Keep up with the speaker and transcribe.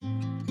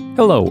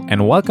Hello,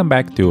 and welcome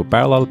back to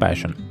Parallel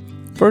Passion.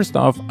 First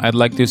off, I'd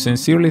like to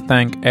sincerely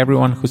thank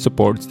everyone who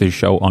supports this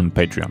show on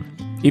Patreon.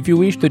 If you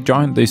wish to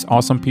join these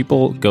awesome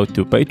people, go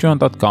to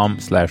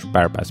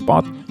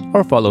patreon.com/parapasspod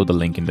or follow the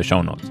link in the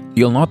show notes.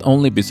 You'll not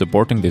only be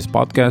supporting this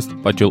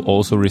podcast, but you'll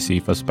also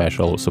receive a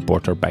special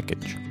supporter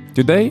package.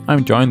 Today,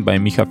 I'm joined by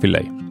Micha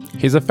Filej.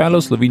 He's a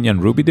fellow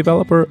Slovenian Ruby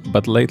developer,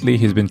 but lately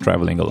he's been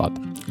traveling a lot.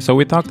 So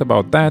we talked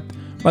about that,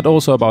 but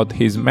also about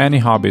his many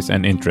hobbies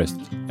and interests.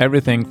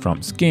 Everything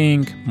from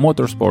skiing,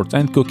 motorsports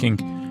and cooking,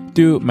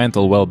 to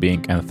mental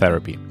well-being and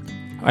therapy.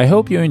 I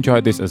hope you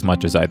enjoyed this as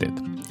much as I did.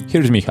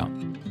 Here's Micha.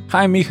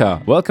 Hi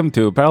Micha, welcome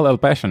to Parallel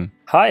Passion.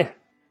 Hi,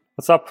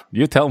 what's up?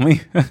 You tell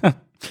me.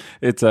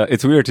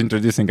 It's weird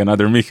introducing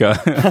another Micha.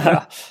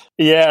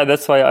 Yeah,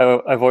 that's why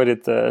I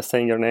avoided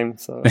saying your name.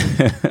 So,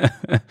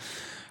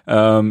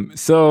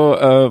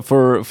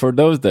 for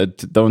those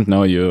that don't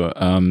know you,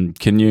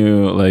 can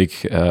you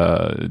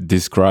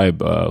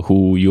describe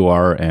who you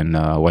are and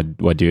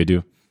what do you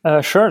do?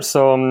 Sure.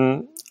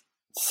 So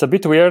it's a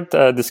bit weird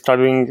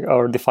describing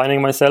or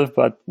defining myself,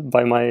 but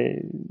by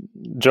my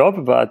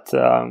job. But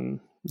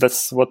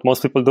that's what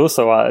most people do.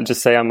 So I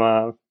just say I'm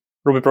a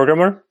Ruby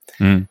programmer.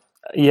 Mm.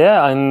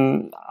 Yeah,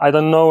 I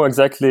don't know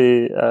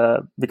exactly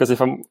because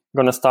if I'm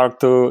gonna start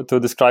to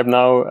describe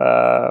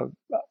now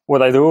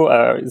what I do,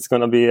 it's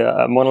gonna be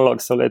a monologue.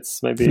 So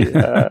let's maybe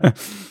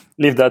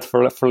leave that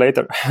for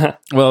later.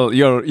 Well,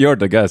 you're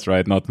the guest,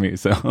 right? Not me.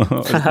 So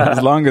as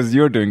long as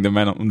you're doing the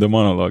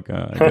monologue,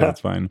 I guess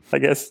it's fine. I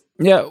guess.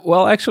 Yeah.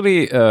 Well,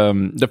 actually,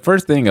 the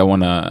first thing I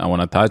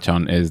wanna touch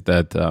on is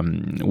that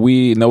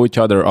we know each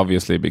other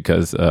obviously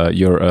because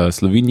you're a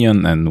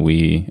Slovenian, and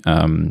we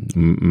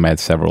met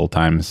several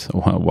times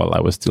while I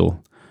was still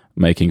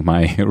making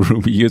my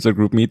Ruby user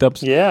group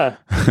meetups. Yeah.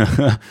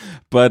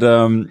 But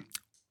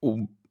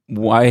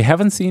I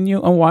haven't seen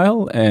you a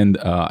while, and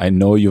I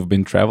know you've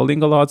been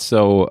traveling a lot.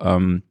 So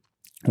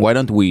why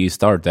don't we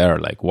start there?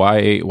 Like,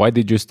 why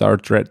did you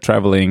start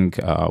traveling?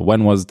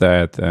 When was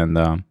that? And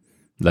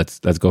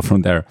let's go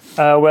from there.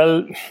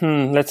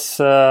 Let's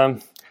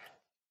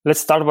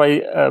start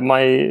by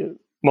my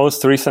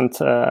most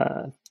recent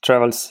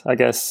travels, I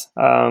guess.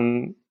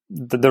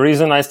 The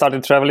reason I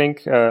started traveling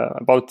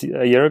about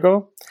a year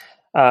ago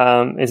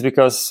is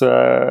because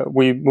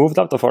we moved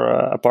out of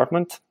our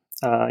apartment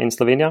in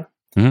Slovenia.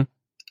 Mm-hmm.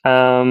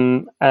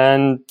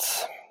 And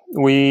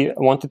we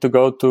wanted to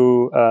go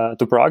to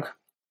Prague,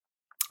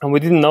 and we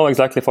didn't know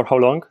exactly for how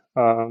long.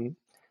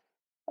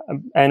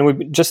 And we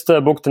just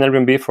booked an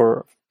Airbnb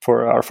for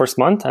our first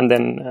month, and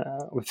then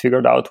we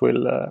figured out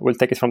we'll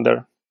take it from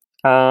there.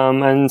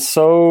 And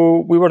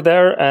so we were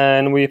there,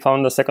 and we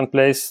found a second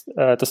place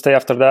to stay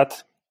after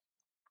that.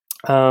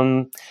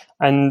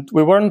 And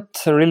we weren't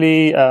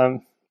really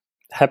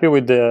happy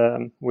with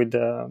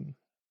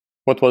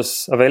what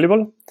was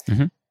available.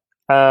 Mm-hmm.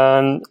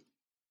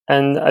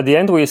 And at the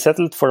end, we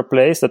settled for a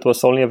place that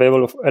was only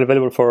available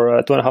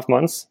for 2.5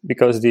 months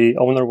because the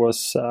owner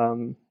was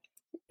in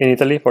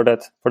Italy for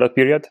that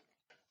period.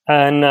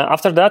 And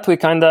after that, we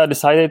kind of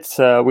decided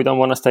we don't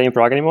want to stay in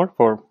Prague anymore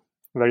for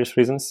various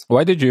reasons.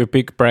 Why did you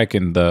pick Prague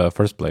in the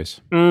first place?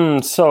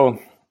 So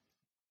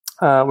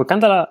we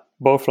kind of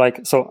both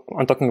like. So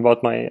I'm talking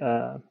about my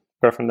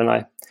girlfriend and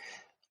I.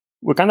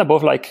 We kind of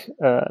both like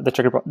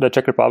the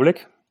Czech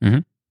Republic,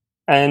 mm-hmm.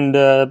 and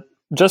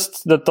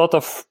just the thought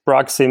of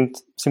Prague seemed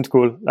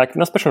cool. Like,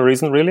 no special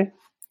reason, really.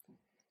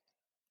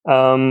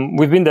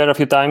 We've been there a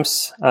few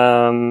times,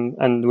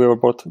 and we were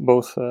both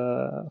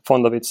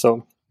fond of it.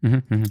 So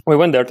mm-hmm. we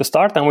went there to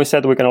start, and we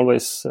said we can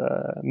always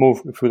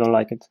move if we don't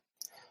like it.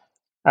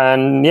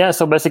 And yeah,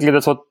 so basically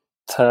that's what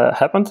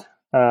happened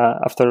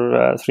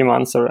after 3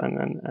 months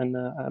and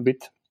a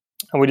bit.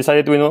 And we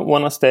decided we don't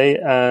want to stay.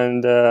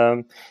 And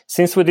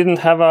since we didn't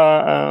have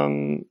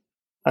an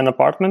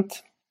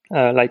apartment,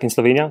 like in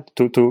Slovenia,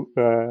 to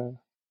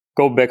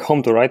go back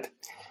home to, right?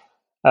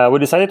 We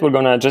decided we're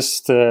gonna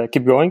just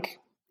keep going,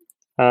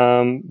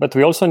 but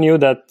we also knew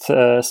that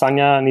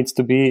Sanja needs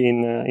to be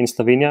in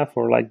Slovenia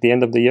for like the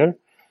end of the year,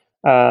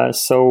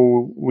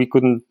 so we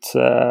couldn't.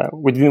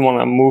 We didn't want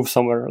to move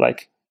somewhere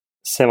like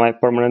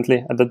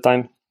semi-permanently at that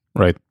time,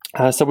 right?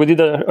 So we did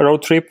a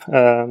road trip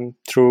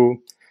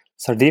through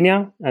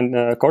Sardinia and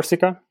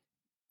Corsica.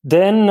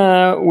 Then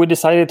we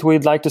decided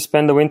we'd like to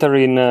spend the winter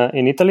in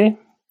Italy.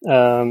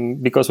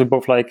 Because we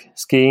both like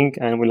skiing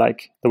and we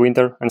like the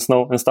winter and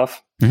snow and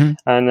stuff. Mm-hmm.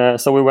 And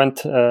so we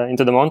went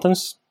into the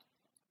mountains,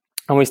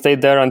 and we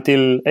stayed there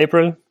until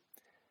April.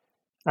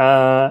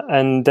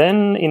 And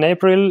then in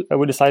April,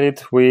 we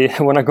decided we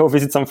want to go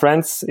visit some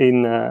friends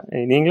in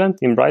England,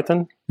 in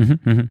Brighton.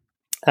 Mm-hmm. Mm-hmm.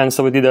 And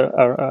so we did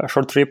a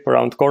short trip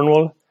around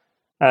Cornwall,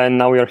 and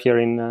now we are here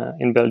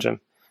in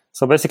Belgium.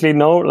 So basically,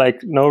 no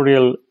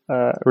real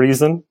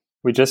reason.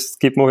 We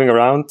just keep moving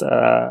around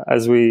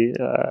as we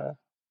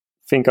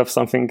think of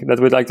something that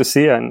we'd like to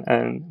see,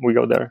 and we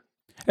go there.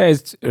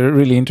 It's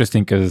really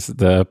interesting because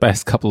the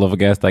past couple of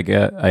guests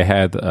I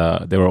had,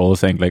 they were all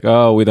saying like,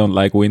 "Oh, we don't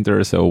like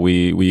winter, so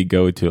we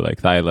go to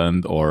like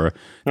Thailand or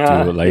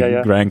to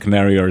like Gran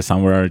Canaria or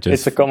somewhere." Just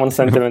it's a common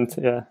sentiment,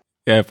 yeah.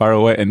 Yeah, far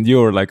away. And you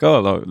were like,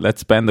 "Oh,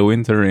 let's spend the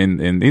winter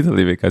in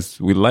Italy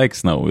because we like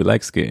snow, we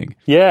like skiing."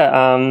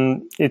 Yeah,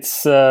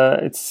 it's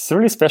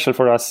really special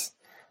for us.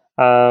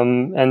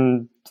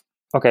 And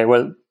okay,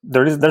 well,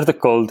 there's the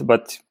cold,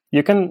 but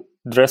you can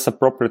dress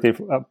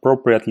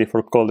appropriately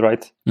for cold,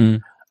 right?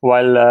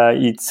 While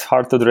it's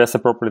hard to dress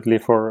appropriately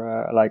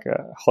for like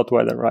hot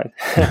weather, right?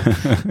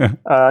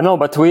 No,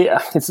 but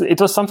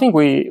it was something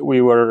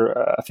we were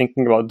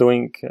thinking about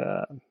doing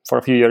for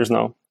a few years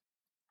now,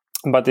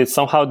 but it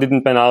somehow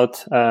didn't pan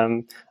out.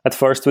 At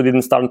first, we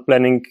didn't start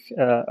planning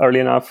early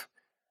enough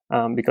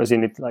because you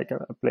need like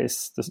a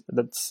place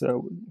that's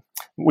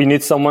we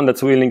need someone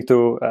that's willing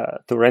to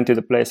rent you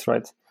the place,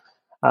 right?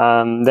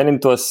 Then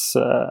it was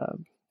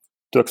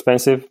too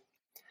expensive,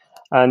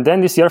 and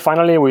then this year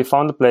finally we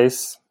found a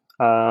place.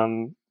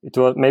 It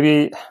was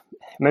maybe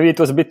it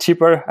was a bit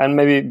cheaper, and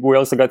maybe we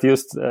also got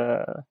used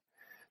to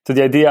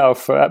the idea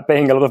of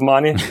paying a lot of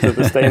money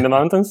to stay in the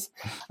mountains.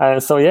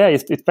 So yeah,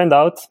 it panned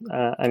out,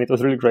 and it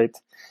was really great.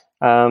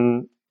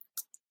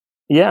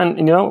 Yeah, and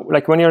you know,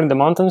 like when you're in the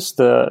mountains,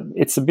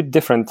 it's a bit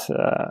different.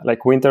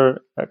 Like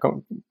winter,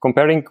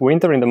 comparing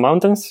winter in the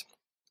mountains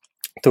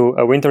to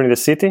a winter in the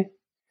city,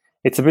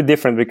 it's a bit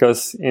different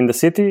because in the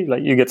city,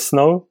 like you get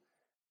snow,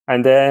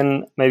 and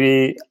then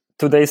maybe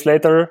 2 days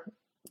later,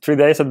 3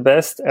 days at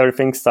best,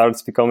 everything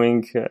starts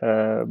becoming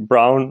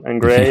brown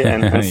and gray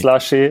and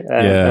slushy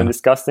and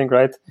disgusting,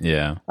 right?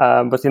 Yeah.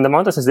 But in the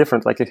mountains, it's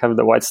different. Like you have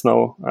the white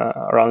snow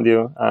around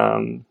you,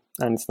 and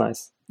it's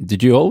nice.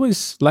 Did you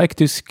always like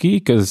to ski?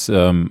 Because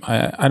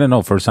I don't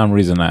know, for some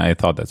reason I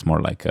thought that's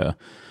more like a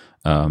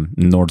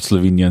North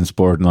Slovenian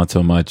sport, not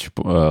so much,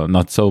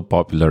 not so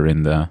popular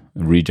in the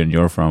region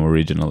you're from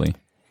originally.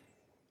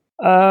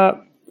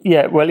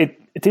 Yeah, well,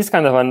 it is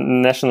kind of a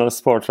national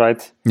sport,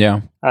 right?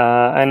 Yeah.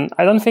 And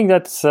I don't think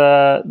that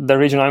the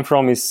region I'm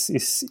from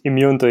is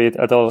immune to it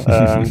at all.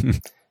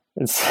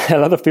 It's a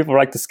lot of people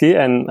like to ski,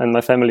 and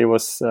my family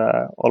was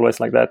always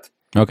like that.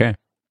 Okay.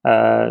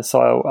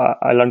 So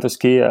I learned to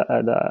ski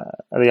at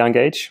a young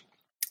age,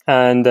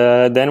 and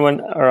then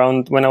when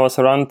I was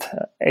around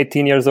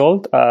 18 years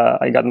old,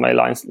 I got my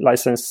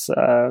license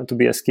to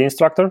be a ski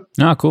instructor.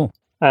 Ah, cool.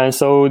 And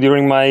so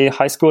during my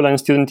high school and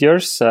student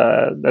years,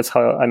 that's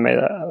how I made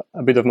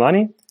a bit of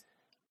money.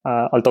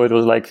 Although it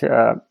was like,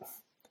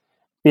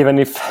 even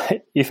if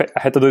I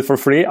had to do it for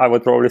free, I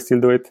would probably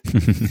still do it.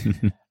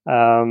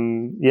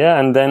 Yeah,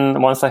 and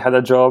then once I had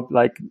a job,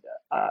 like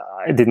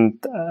I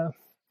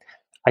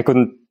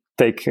couldn't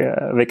take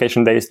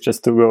vacation days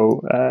just to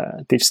go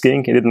teach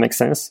skiing. It didn't make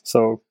sense.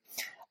 So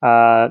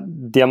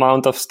the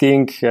amount of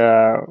skiing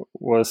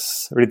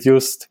was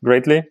reduced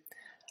greatly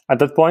at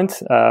that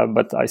point,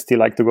 but I still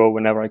like to go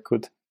whenever I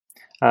could.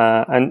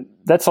 And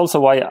that's also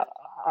why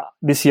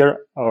this year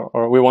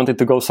or we wanted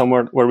to go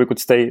somewhere where we could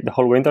stay the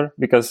whole winter,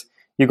 because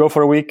you go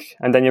for a week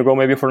and then you go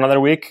maybe for another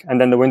week and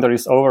then the winter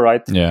is over,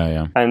 right?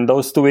 Yeah. And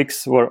those 2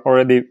 weeks were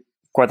already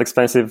quite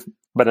expensive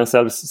by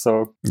themselves.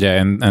 So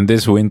yeah, and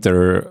this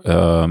winter,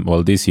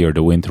 this year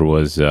the winter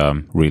was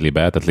really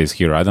bad, at least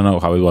here. I don't know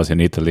how it was in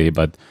Italy,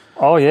 but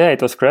oh yeah,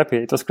 it was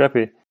crappy.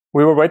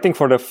 We were waiting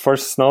for the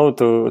first snow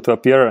to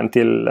appear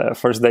until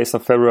first days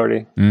of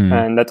February,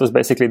 and that was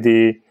basically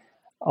the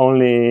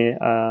only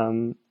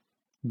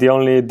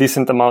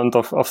decent amount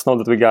of snow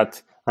that we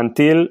got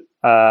until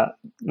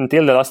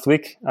the last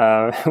week.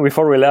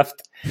 Before we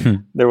left,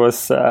 there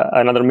was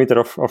another meter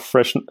of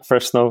fresh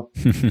snow.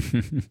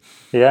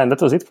 Yeah, and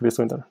that was it for this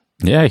winter.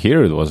 Yeah,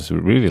 here it was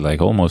really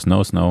like almost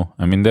no snow.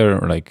 I mean, there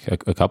were like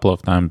a couple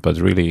of times,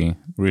 but really,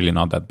 really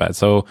not that bad.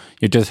 So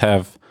you just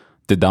have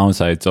the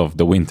downsides of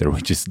the winter,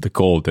 which is the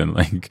cold and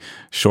like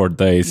short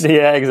days.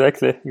 Yeah,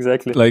 exactly.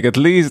 Like at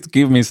least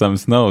give me some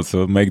snow,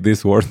 so make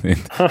this worth it.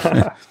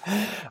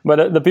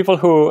 But the people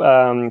who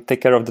take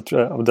care of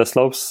the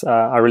slopes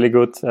are really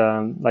good.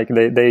 Like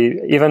they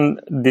even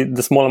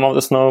the small amount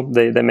of snow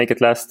they make it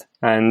last,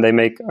 and they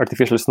make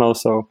artificial snow,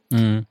 so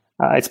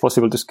it's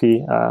possible to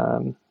ski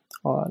the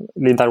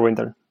entire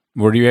winter.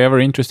 Were you ever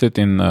interested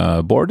in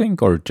boarding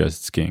or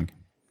just skiing?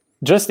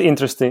 Just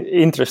interested.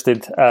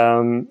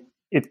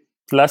 It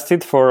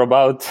lasted for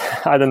about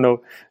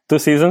 2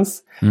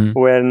 seasons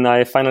when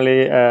I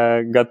finally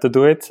got to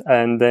do it,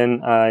 and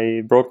then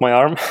I broke my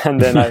arm,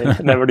 and then I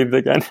never did it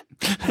again.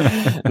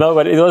 No,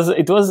 but it was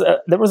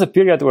there was a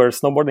period where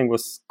snowboarding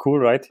was cool,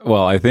 right?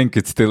 Well, I think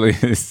it still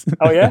is.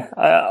 Oh yeah,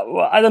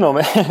 well, I don't know,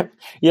 man.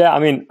 Yeah, I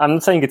mean, I'm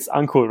not saying it's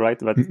uncool, right?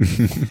 But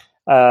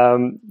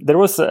there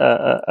was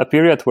a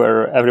period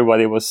where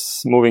everybody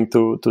was moving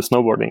to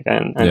snowboarding,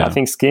 and I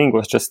think skiing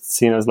was just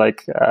seen as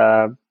like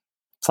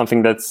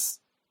something that's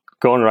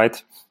gone,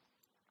 right?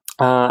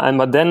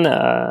 But then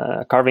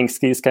carving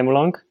skis came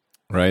along,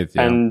 right?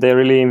 Yeah. And they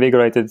really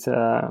invigorated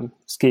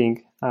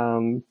skiing.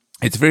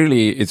 It's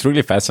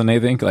really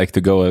fascinating, like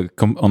to go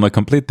on a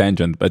complete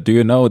tangent. But do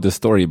you know the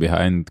story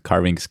behind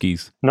carving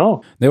skis?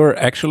 No. They were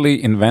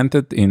actually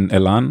invented in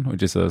Elan,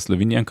 which is a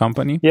Slovenian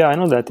company. Yeah, I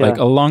know that. Yeah. Like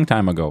a long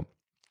time ago.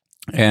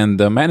 And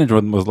the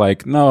management was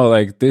like, no,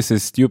 like this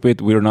is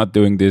stupid. We're not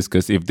doing this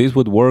because if this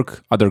would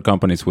work, other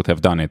companies would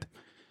have done it.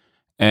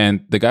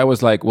 And the guy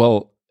was like,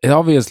 well, it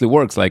obviously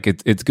works. Like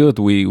it's good.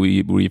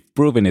 We've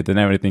proven it and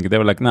everything. They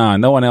were like, nah,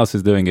 no one else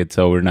is doing it,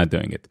 so we're not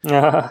doing it.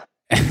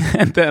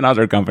 And then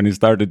other companies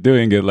started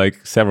doing it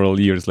like several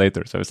years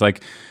later. So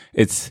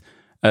it's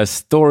a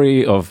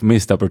story of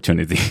missed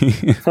opportunity.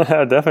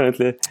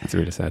 Definitely. It's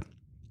really sad.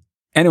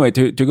 Anyway,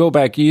 to go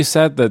back, you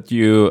said that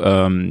you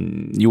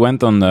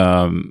went on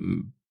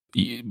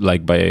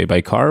like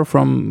by car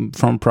from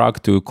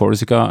Prague to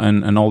Corsica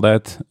and all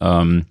that.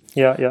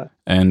 Yeah.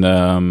 And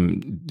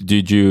do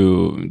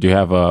you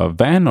have a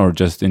van or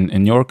just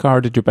in your car?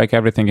 Did you pack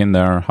everything in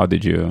there? How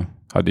did you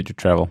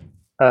travel?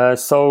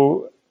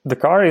 So the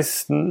car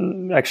is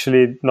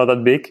actually not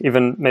that big,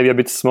 even maybe a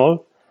bit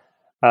small,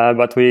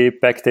 but we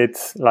packed it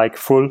like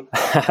full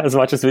as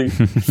much as we.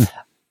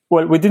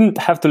 Well, we didn't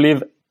have to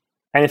leave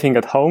anything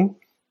at home,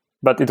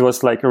 but it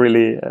was like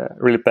really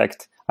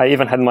packed. I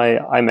even had my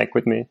iMac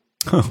with me.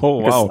 Oh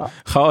wow!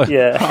 How?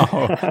 Yeah.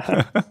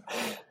 How?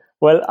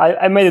 Well,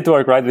 I made it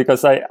work, right?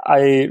 Because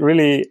I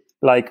really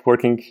like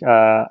working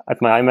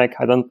at my iMac.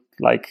 I don't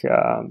like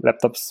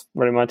laptops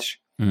very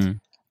much,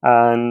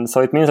 and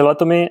so it means a lot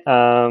to me.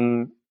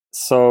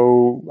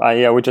 So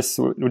we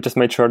just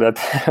made sure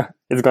that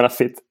it's gonna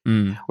fit.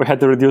 We had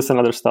to reduce some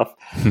other stuff,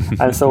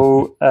 and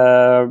so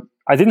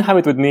I didn't have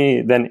it with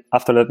me then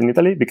after that in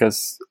Italy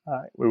because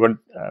we were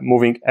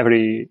moving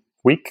every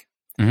week.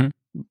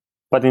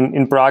 But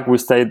in Prague we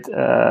stayed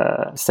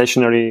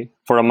stationary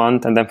for a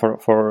month and then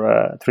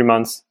for 3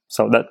 months,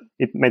 so that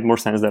it made more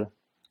sense there.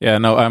 Yeah,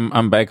 no,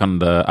 I'm back on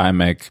the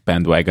iMac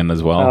bandwagon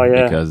as well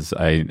because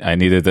I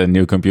needed a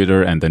new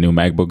computer and the new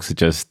MacBooks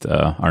just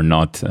are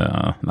not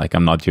like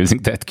I'm not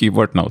using that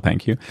keyboard. No,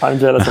 thank you. I'm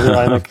jealous of your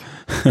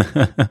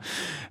iMac.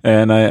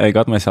 And I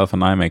got myself an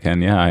iMac,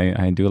 and yeah,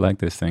 I do like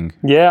this thing.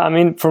 Yeah, I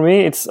mean, for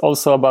me, it's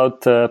also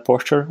about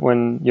posture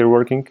when you're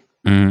working.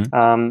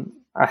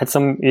 I had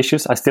some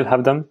issues. I still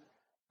have them.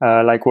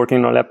 Like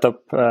working on a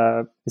laptop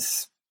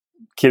is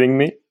killing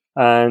me.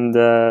 And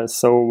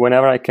so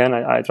whenever I can,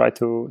 I try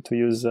to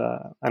use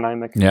an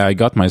iMac. Yeah, I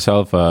got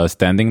myself a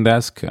standing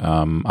desk.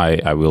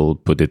 I will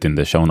put it in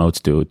the show notes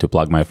to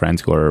plug my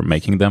friends who are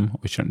making them,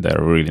 which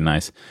they're really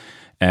nice.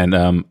 And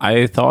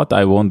I thought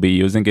I won't be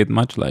using it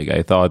much. Like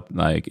I thought,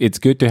 like it's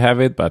good to have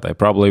it, but I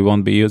probably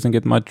won't be using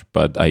it much.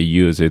 But I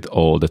use it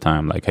all the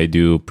time. Like I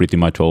do pretty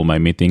much all my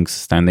meetings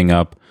standing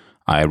up.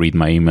 I read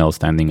my email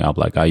standing up.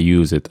 Like I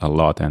use it a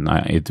lot, and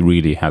it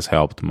really has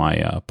helped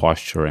my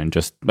posture and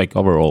just like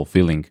overall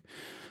feeling.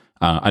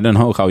 I don't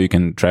know how you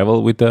can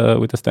travel with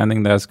a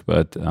standing desk,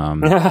 but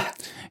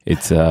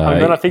it's. I'm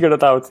gonna figure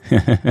that out.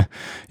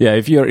 Yeah,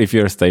 if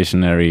you're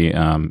stationary,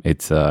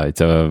 it's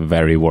a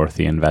very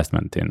worthy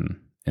investment in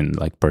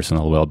like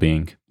personal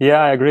well-being. Yeah,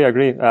 I agree.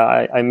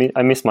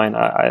 I miss mine.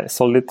 I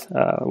sold it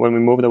when we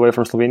moved away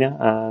from Slovenia,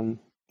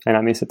 and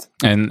I miss it.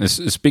 And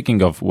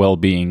speaking of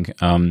well-being,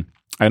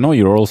 I know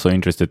you're also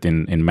interested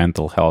in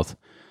mental health.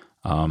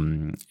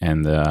 And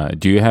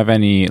do you have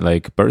any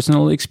like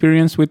personal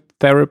experience with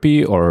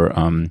therapy, or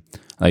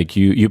like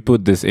you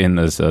put this in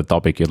as a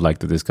topic you'd like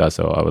to discuss?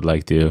 So I would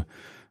like to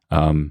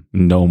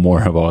know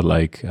more about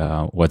like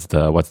what's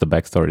the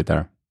backstory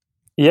there.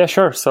 Yeah,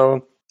 sure.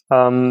 So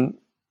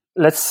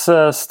let's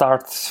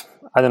start.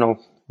 I don't know,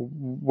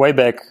 way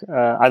back.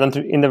 I don't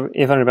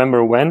even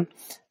remember when,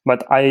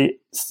 but I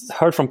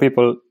heard from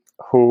people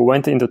who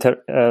went into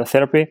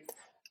therapy.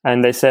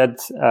 And they said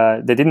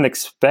they didn't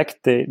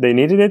expect they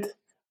needed it,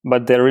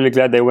 but they're really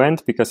glad they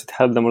went because it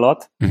helped them a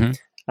lot.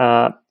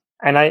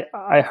 And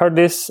I heard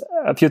this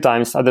a few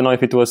times. I don't know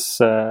if it was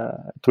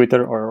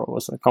Twitter or it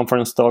was a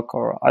conference talk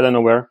or I don't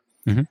know where.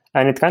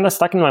 And it kind of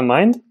stuck in my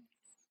mind.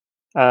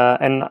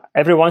 And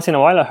every once in a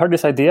while I heard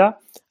this idea.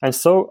 And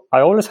so I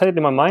always had it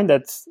in my mind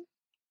that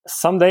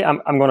someday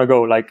I'm going to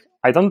go. Like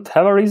I don't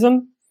have a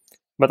reason,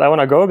 but I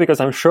want to go because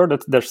I'm sure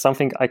that there's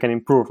something I can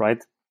improve,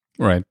 right?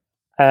 Right.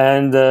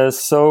 And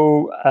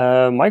so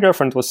my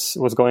girlfriend was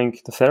going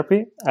to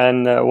therapy,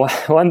 and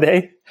one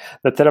day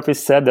the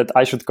therapist said that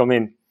I should come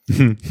in.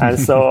 And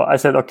so I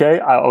said, okay,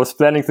 I was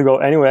planning to go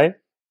anyway,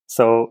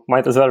 so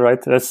might as well,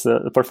 right? That's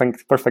a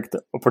perfect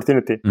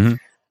opportunity.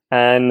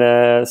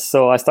 And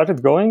so I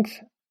started going,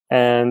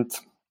 and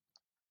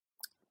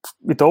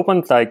it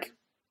opened like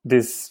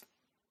this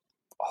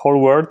whole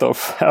world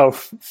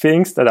of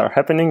things that are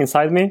happening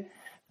inside me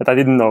that I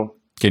didn't know.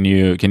 Can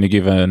you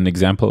give an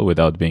example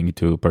without being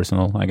too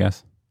personal, I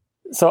guess?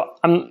 So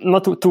I'm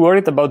not too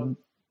worried about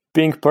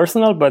being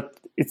personal, but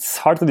it's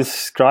hard to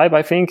describe,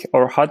 I think,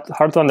 or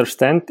hard to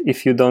understand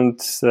if you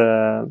don't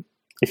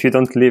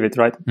live it,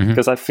 right?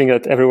 Because I think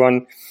that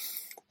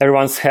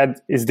everyone's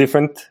head is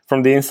different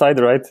from the inside,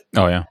 right?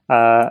 Oh yeah.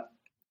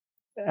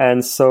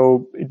 And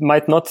so it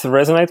might not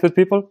resonate with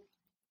people,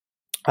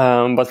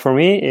 but for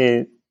me,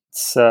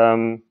 it's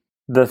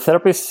the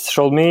therapist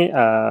showed me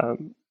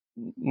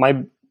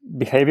my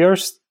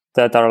behaviors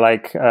that are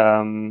like,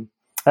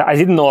 I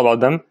didn't know about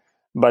them,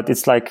 but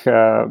it's like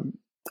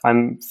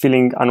I'm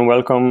feeling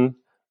unwelcome,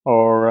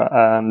 or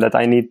that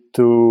I need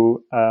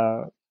to,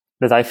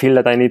 that I feel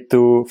that I need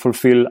to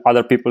fulfill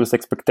other people's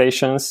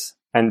expectations.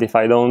 And if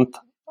I don't,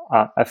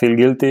 I feel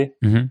guilty.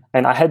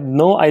 And I had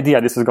no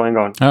idea this was going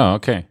on. Oh,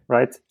 okay.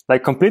 Right?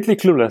 Like completely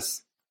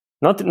clueless.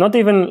 Not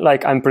even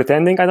like I'm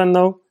pretending I don't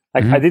know.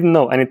 Like I didn't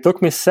know. And it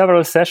took me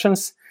several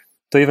sessions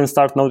to even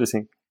start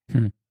noticing.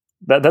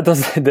 That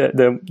was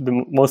the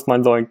most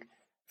mind-blowing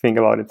thing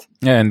about it.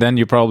 Yeah, and then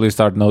you probably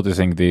start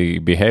noticing the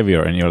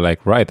behavior and you're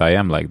like, right, I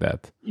am like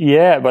that.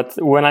 Yeah, but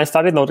when I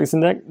started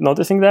noticing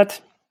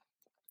that,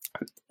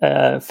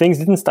 things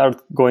didn't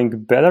start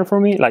going better for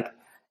me. Like,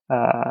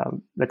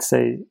 let's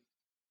say,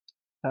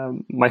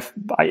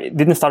 I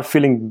didn't start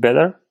feeling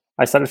better.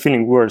 I started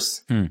feeling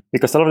worse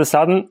because all of a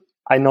sudden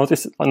I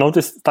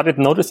started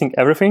noticing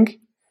everything,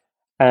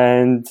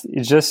 and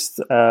it just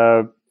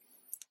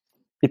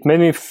it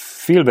made me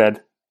feel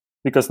bad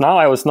because now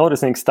I was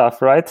noticing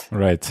stuff, right?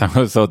 Right.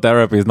 So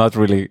therapy is not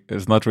really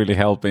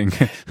helping.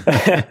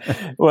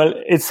 Well,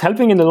 it's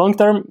helping in the long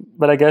term,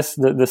 but I guess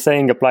the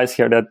saying applies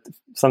here that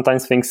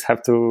sometimes things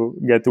have to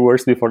get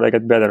worse before they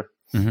get better.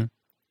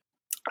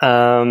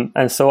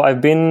 And so I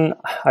don't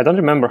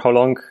remember how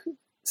long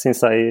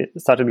since I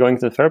started going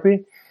to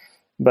therapy,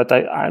 but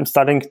I'm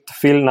starting to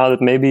feel now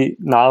that maybe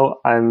now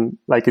I'm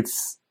like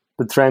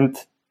the trend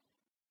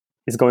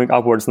is going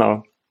upwards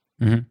now.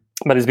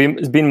 But it's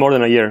been more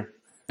than a year.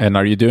 And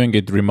are you doing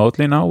it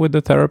remotely now with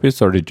the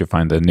therapist, or did you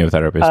find a new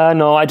therapist?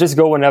 No, I just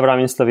go whenever I'm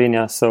in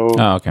Slovenia. So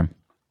okay.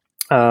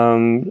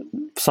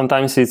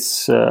 Sometimes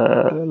it's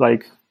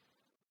like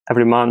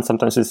every month,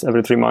 sometimes it's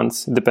every 3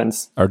 months. It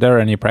depends. Are there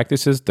any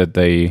practices that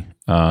they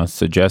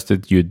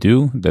suggested you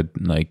do that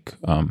like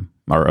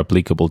are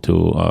applicable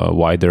to a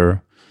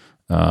wider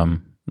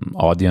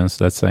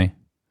audience, let's say?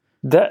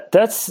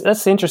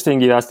 That's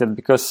interesting you asked that,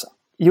 because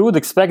you would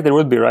expect there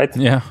would be, right?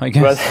 Yeah, I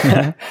guess.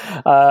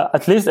 But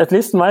at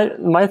least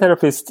my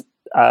therapist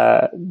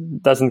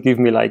doesn't give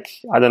me like,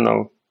 I don't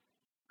know,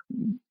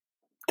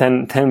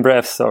 10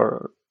 breaths,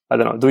 or I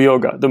don't know, do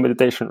yoga, do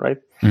meditation, right?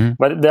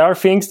 But there are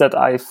things that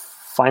I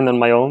find on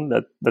my own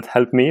that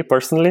help me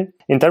personally.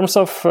 In terms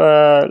of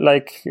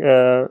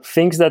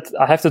things that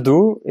I have to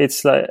do,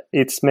 it's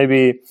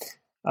maybe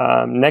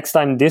next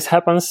time this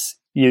happens,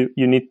 you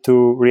need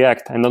to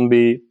react and don't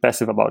be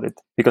passive about it.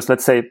 Because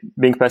let's say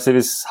being passive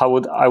is how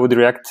I would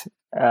react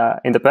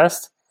in the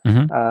past.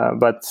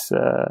 But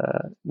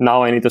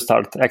now I need to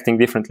start acting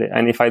differently.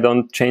 And if I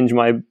don't change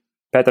my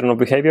pattern of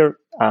behavior,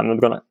 I'm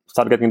not going to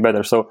start getting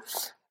better. So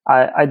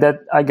I get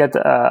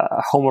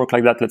homework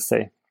like that, let's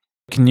say.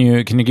 Can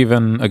you give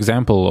an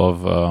example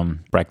of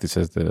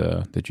practices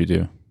that you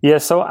do? Yeah,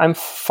 so I'm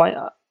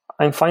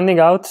finding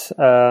out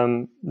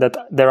that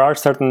there are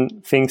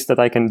certain things that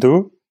I can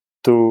do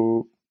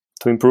to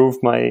improve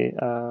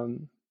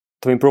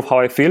to improve how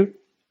I feel.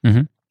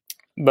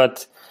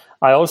 But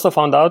I also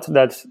found out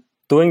that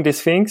doing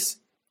these things,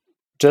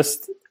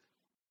 just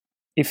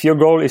if your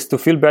goal is to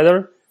feel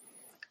better,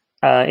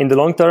 in the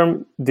long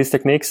term, these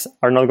techniques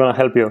are not going to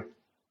help you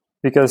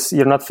because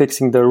you're not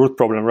fixing the root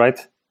problem,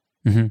 right?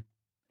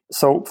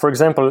 So, for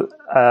example,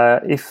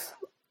 if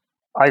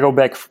I go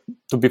back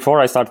to before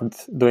I started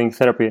doing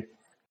therapy,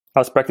 I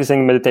was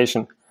practicing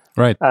meditation.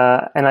 Right.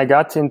 And I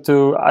got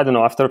into, I don't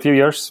know, after a few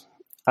years,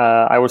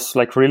 I was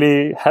like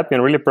really happy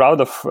and really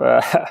proud of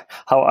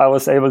how I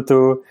was able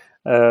to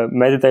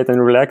meditate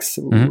and relax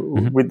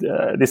with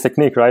this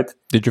technique, right?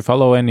 Did you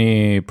follow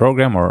any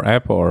program or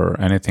app or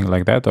anything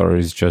like that, or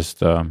is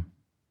just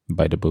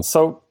by the book?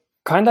 So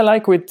kind of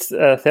like with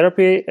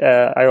therapy,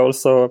 I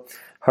also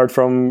heard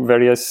from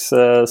various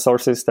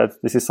sources that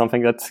this is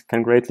something that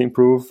can greatly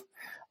improve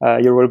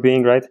your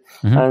well-being, right?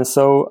 And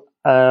so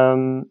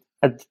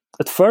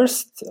at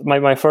first,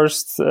 my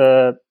first,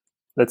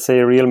 let's say,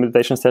 real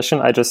meditation session,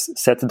 I just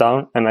sat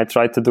down and I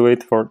tried to do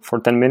it for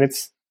 10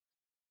 minutes.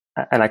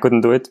 And I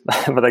couldn't do it,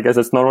 but I guess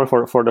it's normal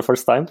for the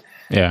first time.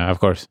 Yeah, of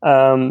course.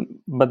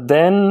 But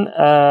then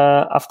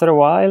after a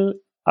while,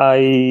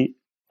 I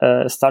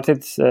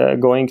started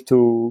going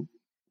to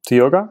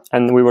yoga,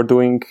 and we were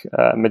doing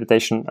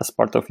meditation as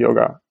part of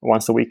yoga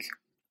once a week.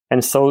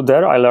 And so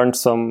there I learned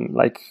some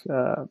like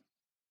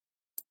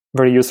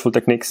very useful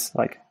techniques,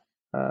 like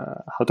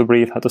how to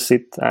breathe, how to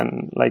sit,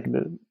 and like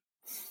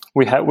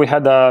we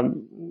had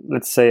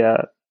let's say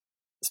a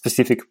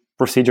specific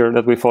procedure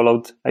that we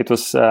followed. It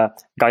was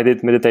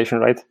guided meditation,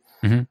 right?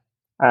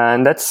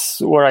 And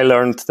that's where I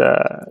learned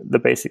the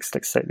basics,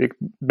 let's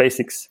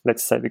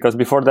say, because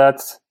before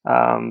that,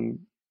 I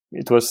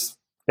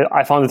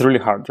found it really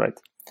hard, right?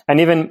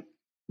 And even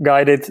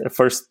guided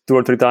first 2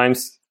 or 3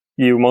 times,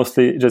 you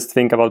mostly just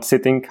think about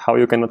sitting, how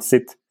you cannot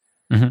sit.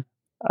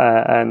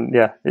 And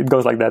yeah, it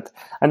goes like that.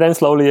 And then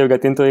slowly you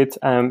get into it.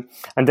 And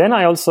then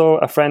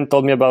a friend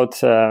told me about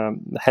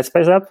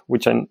Headspace app,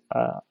 which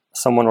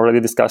someone already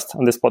discussed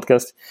on this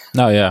podcast.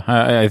 No, yeah,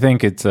 I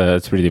think it's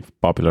pretty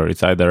popular.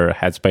 It's either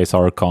Headspace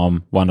or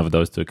Calm. One of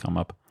those two come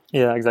up.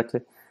 Yeah,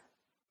 exactly.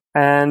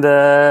 And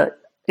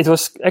it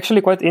was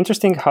actually quite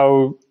interesting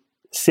how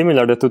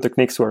similar the two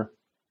techniques were.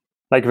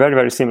 Like very,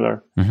 very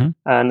similar. Mm-hmm.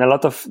 And a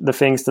lot of the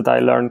things that I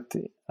learned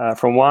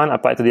from one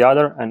applied to the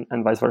other,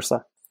 and vice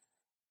versa.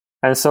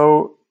 And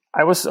so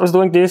I was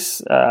doing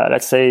this,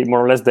 let's say,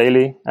 more or less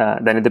daily.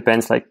 Then it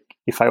depends. Like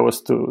if I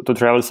was to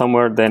travel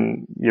somewhere,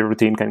 then your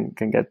routine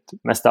can get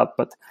messed up.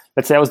 But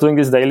let's say I was doing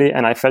this daily,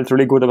 and I felt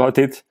really good about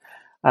it.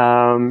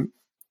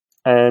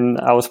 And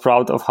I was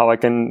proud of how I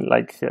can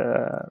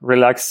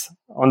relax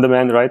on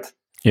demand, right?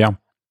 Yeah.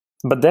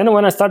 But then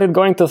when I started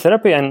going to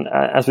therapy, and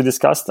as we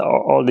discussed,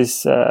 all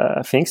these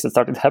things that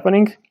started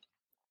happening,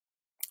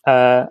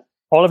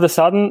 all of a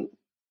sudden,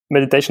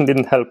 meditation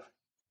didn't help.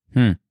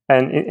 And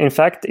in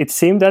fact, it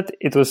seemed that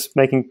it was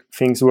making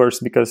things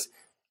worse, because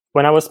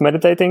when I was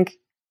meditating,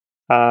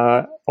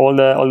 all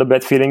the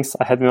bad feelings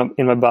I had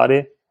in my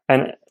body,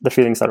 and the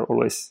feelings are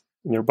always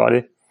in your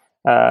body,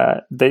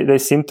 they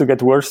seemed to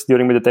get worse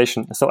during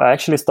meditation. So I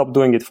actually stopped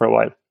doing it for a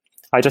while.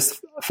 I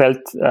just felt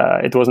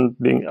it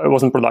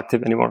wasn't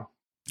productive anymore.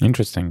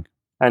 Interesting.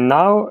 And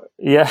now,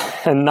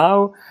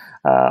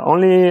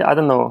 only, I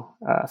don't know,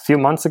 a few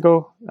months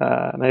ago,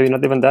 maybe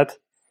not even that,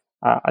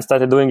 I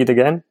started doing it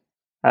again.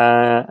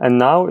 And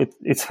now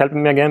it's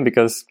helping me again,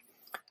 because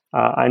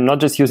I'm not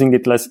just using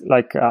it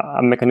like a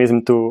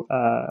mechanism to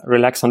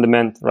relax on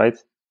demand, right?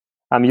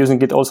 I'm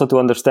using it also to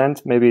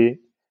understand. Maybe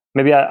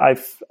I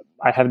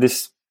have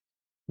this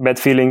bad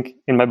feeling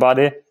in my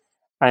body,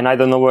 and I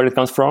don't know where it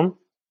comes from.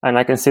 And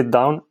I can sit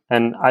down,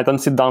 and I don't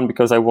sit down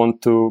because I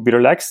want to be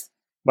relaxed,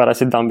 but I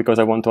sit down because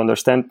I want to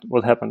understand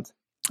what happened.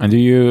 And do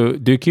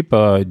you keep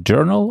a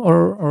journal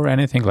or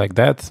anything like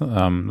that?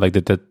 Like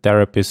did the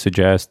therapist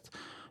suggest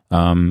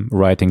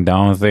writing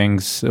down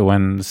things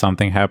when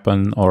something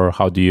happened, or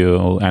how do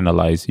you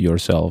analyze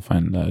yourself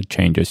and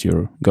changes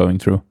you're going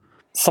through?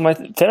 So my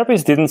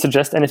therapist didn't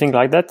suggest anything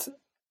like that.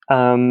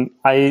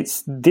 I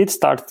did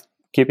start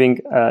keeping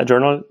a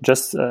journal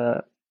just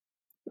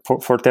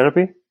for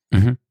therapy.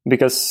 Mm-hmm.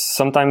 Because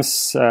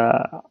sometimes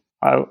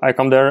I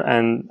come there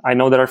and I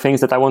know there are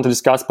things that I want to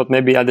discuss, but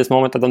maybe at this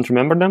moment I don't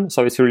remember them.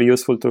 So it's really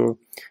useful to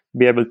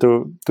be able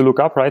to look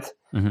up, right?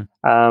 Mm-hmm.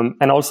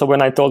 And also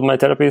when I told my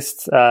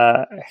therapist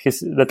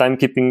that I'm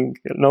keeping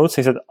notes,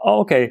 he said, "Oh,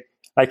 okay."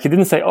 Like he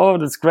didn't say, "Oh,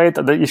 that's great,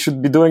 that you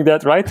should be doing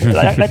that," right?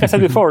 like I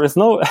said before, he's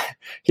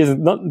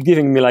not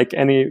giving me like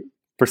any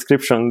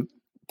prescriptions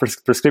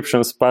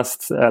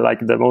past like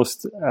the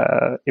most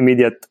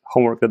immediate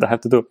homework that I have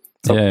to do.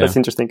 So that's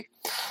interesting.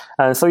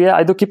 So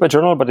I do keep a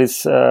journal, but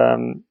it's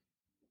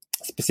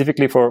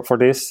specifically for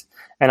this.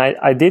 And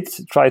I did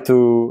try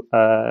to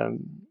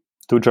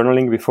do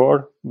journaling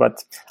before,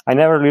 but I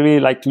never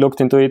really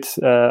looked into it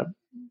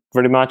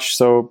very much.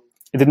 So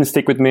it didn't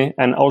stick with me,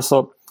 and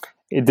also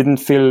it didn't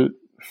feel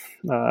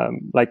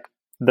like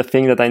the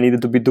thing that I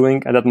needed to be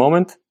doing at that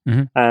moment.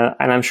 Mm-hmm.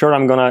 And I'm sure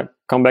I'm gonna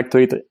come back to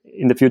it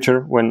in the future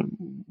when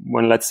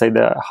let's say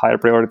the higher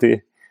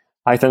priority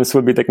items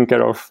will be taken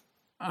care of.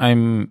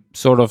 I'm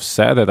sort of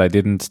sad that I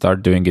didn't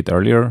start doing it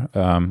earlier.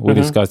 We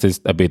discussed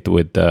this a bit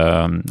with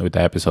the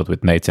episode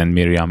with Nate and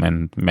Miriam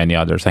and many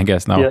others, I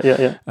guess now.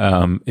 Yeah.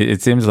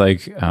 It seems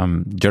like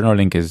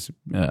journaling is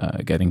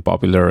getting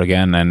popular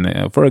again,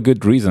 and for a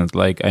good reasons.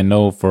 Like I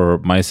know for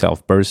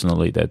myself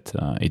personally that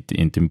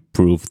it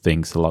improved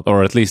things a lot,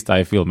 or at least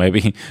I feel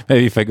maybe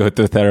if I go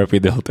to therapy,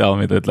 they'll tell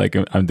me that like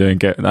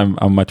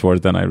I'm much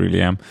worse than I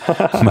really am.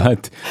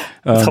 But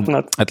hope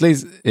not. At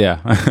least,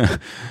 yeah.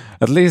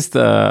 At least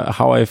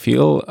how I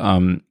feel,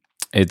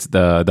 it's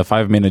the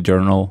 5-minute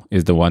journal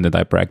is the one that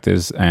I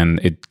practice, and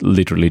it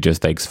literally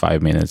just takes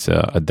 5 minutes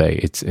a day.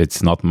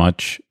 It's not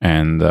much,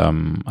 and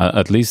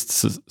at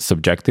least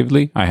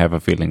subjectively, I have a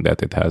feeling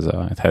that it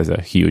has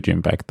a huge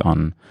impact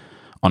on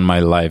my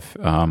life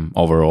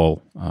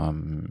overall.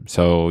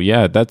 So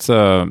yeah, that's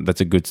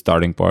a good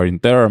starting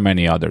point. There are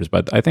many others,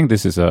 but I think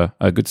this is a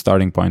good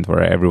starting point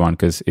for everyone,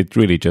 because it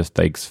really just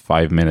takes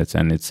 5 minutes,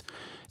 and it's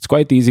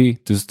quite easy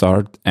to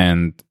start,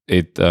 and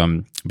it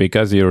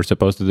because you're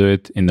supposed to do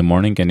it in the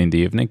morning and in the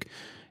evening,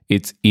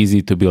 it's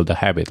easy to build a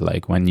habit.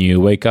 Like when you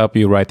wake up,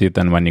 you write it,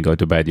 and when you go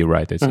to bed, you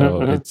write it.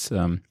 So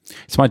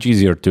it's much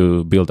easier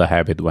to build a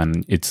habit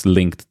when it's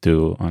linked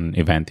to an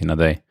event in a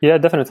day. Yeah,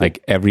 definitely.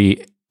 Like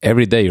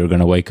every day you're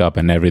gonna wake up,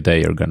 and every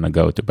day you're gonna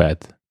go to bed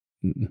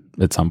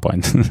at some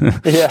point.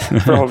 Yeah,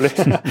 probably.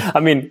 I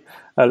mean,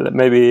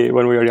 maybe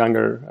when we were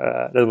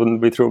younger, that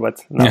wouldn't be true,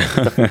 but no, it's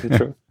definitely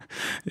true.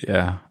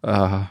 Yeah,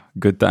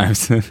 good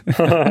times.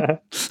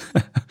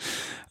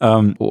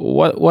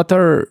 What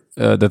are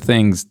the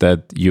things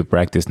that you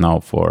practice now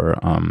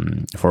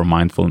for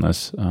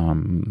mindfulness?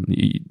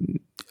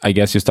 I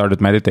guess you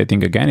started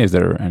meditating again. Is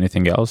there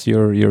anything else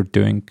you're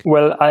doing?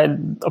 Well,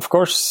 of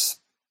course,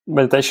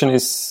 meditation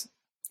is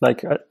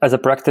like as a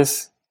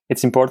practice,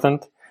 it's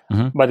important,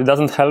 but it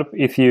doesn't help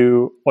if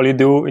all you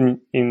do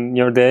in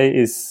your day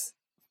is,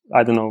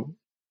 I don't know,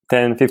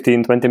 10,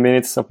 15, 20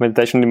 minutes of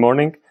meditation in the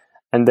morning,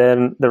 and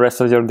then the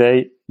rest of your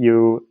day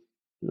you're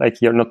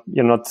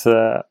not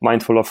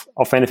mindful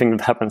of anything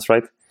that happens,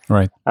 right?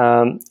 Right.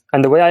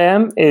 And the way I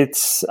am,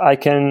 I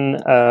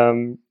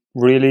can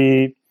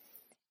really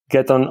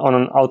get on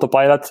an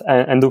autopilot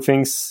and do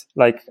things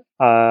like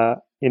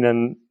in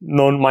a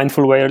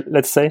non-mindful way,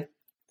 let's say,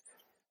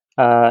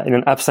 in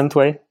an absent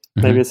way.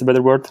 Maybe it's a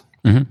better word.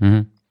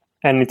 And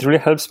it really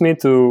helps me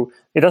it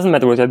doesn't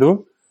matter what I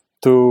do,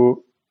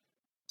 to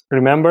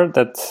remember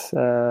that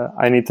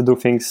I need to do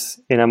things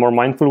in a more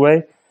mindful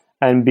way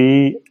and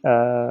be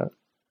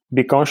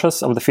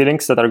conscious of the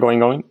feelings that are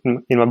going on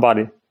in my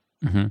body.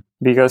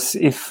 Because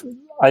if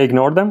I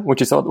ignore them,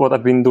 which is what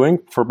I've been doing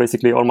for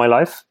basically all my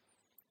life,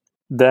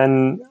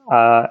 then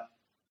I'm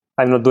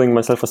not doing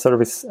myself a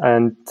service.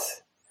 And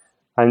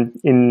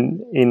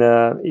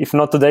if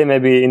not today,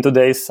 maybe in 2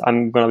 days,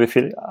 I'm gonna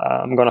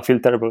feel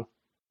terrible.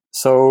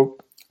 So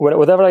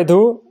whatever I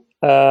do,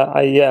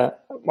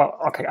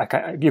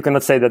 you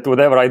cannot say that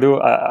whatever I do,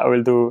 I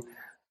will do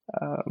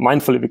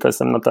mindfully,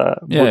 because I'm not a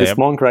Buddhist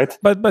monk, right?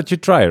 But you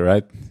try,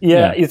 right?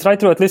 Yeah, you try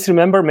to at least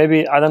remember.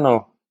 Maybe, I don't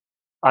know,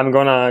 I'm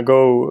gonna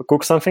go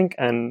cook something,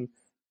 and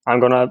I'm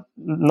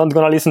not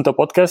gonna listen to a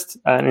podcast,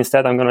 and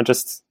instead I'm gonna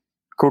just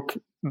cook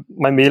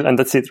my meal, and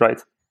that's it,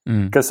 right?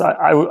 Because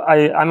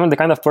I'm the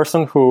kind of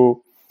person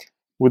who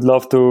would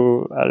love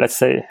to, let's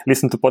say,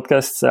 listen to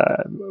podcasts,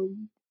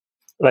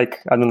 like,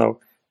 I don't know,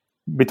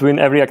 between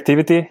every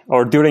activity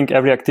or during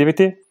every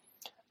activity.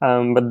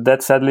 But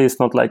that sadly is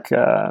not like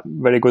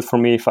very good for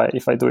me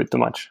if I do it too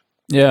much.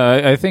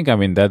 Yeah, I think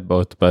I'm in that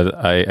boat, but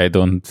I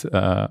don't,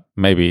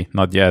 maybe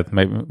not yet,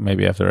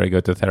 maybe after I go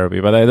to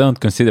therapy, but I don't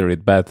consider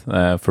it bad.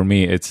 For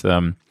me, it's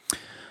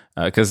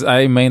because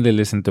I mainly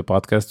listen to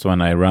podcasts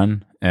when I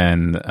run,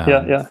 and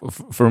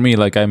for me,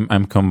 like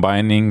I'm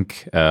combining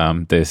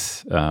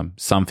this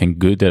something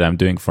good that I'm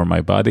doing for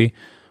my body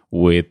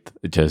with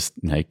just,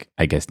 like,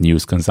 I guess,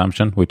 news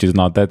consumption, which is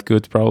not that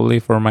good probably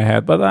for my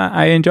head, but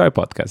I enjoy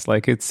podcasts.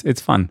 Like,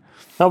 it's fun.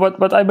 No,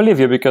 but I believe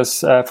you,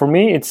 because for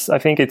me, I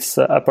think it's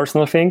a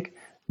personal thing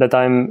that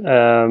I'm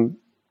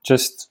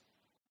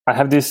I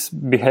have this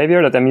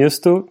behavior that I'm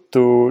used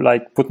to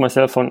like put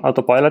myself on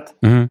autopilot,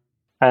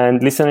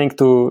 and listening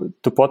to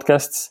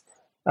podcasts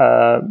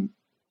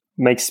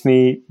makes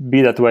me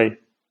be that way.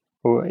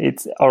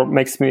 Or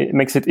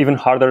makes it even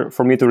harder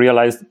for me to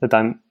realize that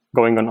I'm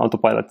going on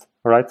autopilot,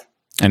 right?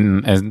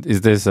 And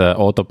is this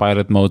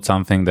autopilot mode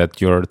something that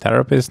your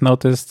therapist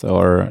noticed,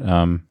 or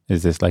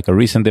is this like a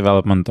recent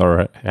development,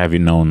 or have you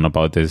known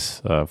about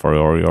this for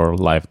your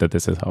life, that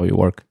this is how you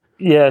work?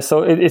 Yeah,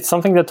 so it's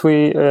something that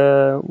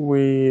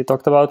we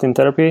talked about in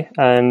therapy,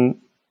 and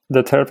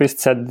the therapist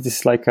said this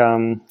is like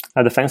a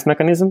defense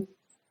mechanism.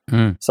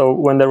 So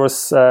when there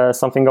was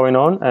something going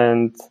on,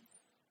 and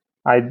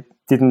I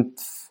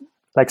didn't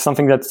like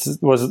something that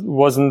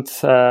wasn't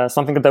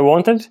something that I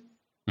wanted.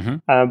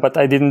 But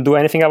I didn't do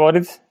anything about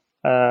it,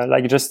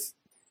 like just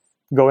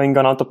going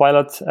on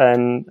autopilot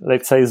and,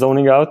 let's say,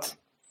 zoning out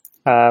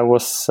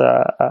was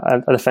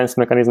a defense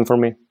mechanism for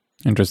me.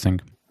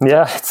 Interesting.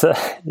 Yeah,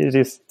 it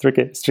is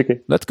tricky. It's tricky.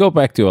 Let's go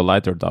back to a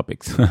lighter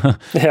topics.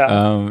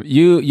 Yeah.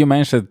 You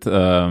mentioned,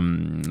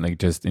 like,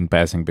 just in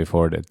passing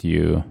before, that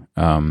you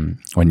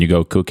when you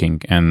go cooking,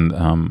 and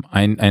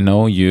I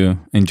know you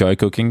enjoy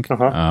cooking.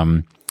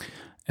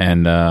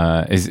 And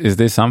is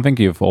this something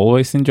you've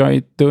always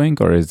enjoyed doing,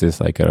 or is this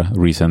like a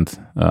recent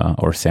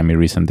or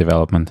semi-recent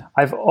development?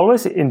 I've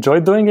always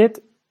enjoyed doing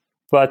it,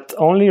 but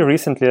only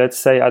recently, let's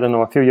say, I don't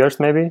know, a few years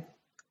maybe,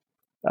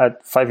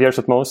 at 5 years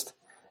at most,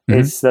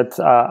 is that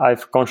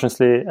I've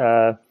consciously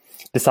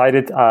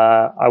decided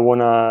I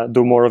want to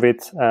do more of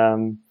it,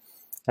 and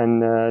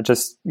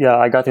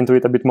I got into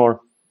it a bit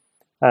more.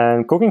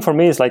 And cooking for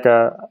me is like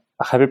a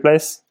happy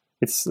place.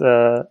 It's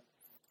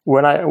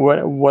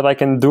what I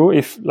can do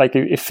if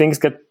things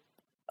get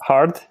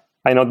hard,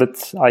 I know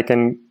that I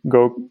can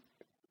go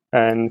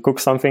and cook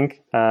something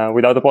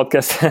without a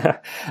podcast,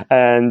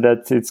 and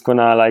that it's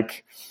gonna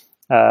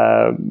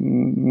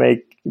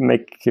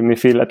make me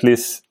feel at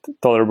least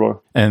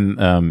tolerable.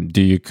 And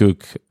do you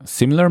cook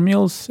similar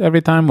meals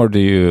every time, or do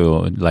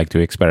you like to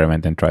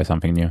experiment and try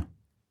something new?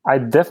 I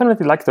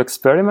definitely like to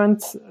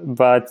experiment,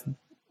 but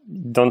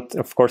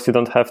of course you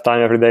don't have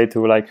time every day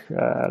to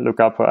look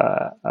up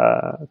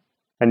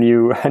a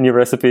new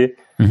recipe.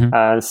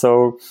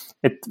 So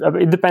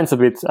it depends a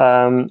bit.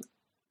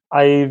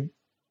 I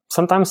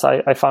sometimes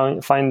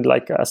find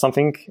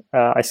something,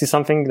 I see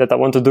something that I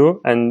want to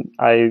do, and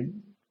I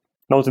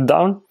note it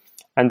down,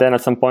 and then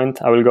at some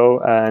point I will go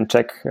and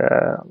check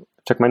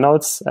my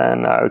notes,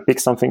 and I'll pick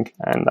something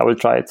and I will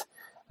try it.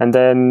 And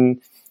then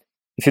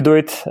if you do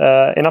it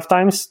enough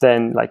times,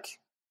 then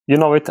you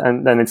know it,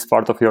 and then it's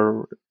part of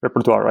your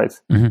repertoire, right?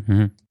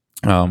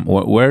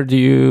 Where do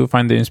you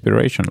find the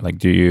inspiration?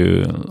 Do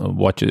you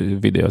watch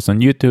videos on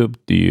YouTube?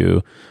 Do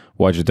you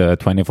watch the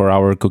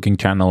 24-hour cooking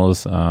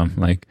channels?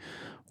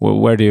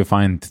 Where do you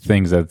find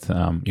things that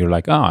you're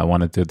like, I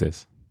want to do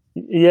this?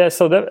 Yeah,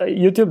 so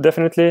YouTube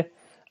definitely.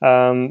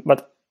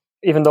 But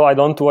even though I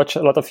don't watch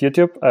a lot of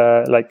YouTube,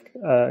 like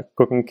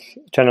cooking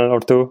channel or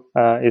two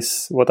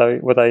is what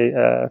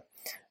I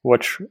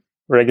watch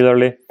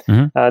regularly.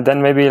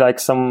 Then maybe like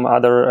some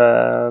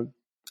other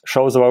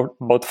shows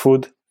about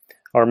food,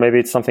 or maybe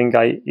it's something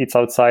I eat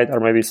outside, or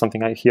maybe it's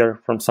something I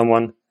hear from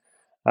someone.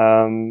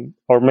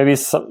 Or maybe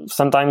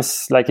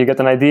sometimes like you get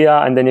an idea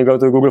and then you go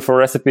to Google for a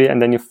recipe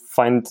and then you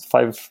find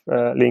 5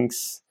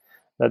 links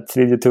that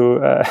lead you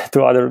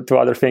to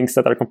other things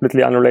that are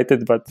completely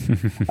unrelated, but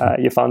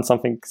you found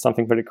something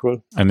very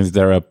cool. And is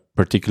there a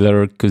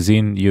particular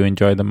cuisine you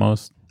enjoy the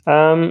most?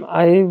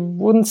 I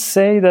wouldn't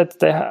say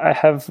that I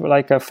have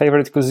like a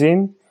favorite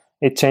cuisine.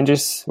 It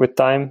changes with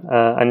time,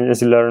 and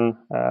as you learn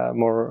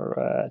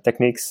more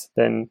techniques,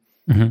 then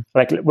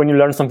like when you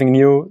learn something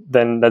new,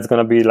 then that's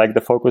going to be like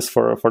the focus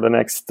for the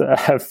next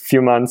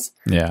few months.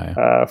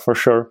 For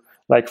sure.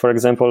 Like for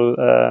example,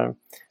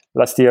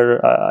 last year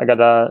I got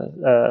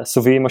a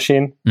sous vide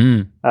machine,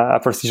 a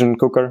precision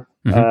cooker,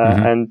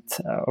 and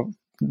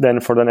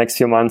then for the next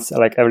few months,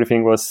 like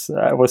everything was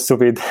sous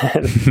vide,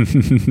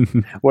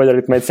 whether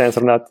it made sense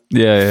or not.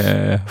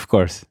 Yeah, of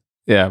course.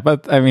 Yeah,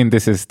 but I mean,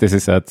 this is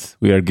that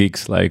we are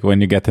geeks. Like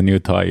when you get a new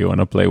toy, you want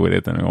to play with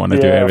it and you want to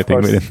do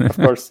everything with it. Of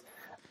course.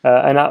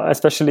 And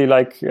especially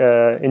like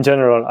in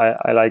general,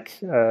 I like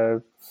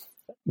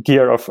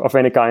gear of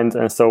any kind,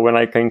 and so when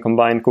I can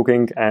combine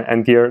cooking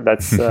and gear,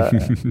 that's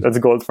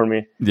gold for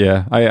me.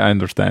 Yeah, I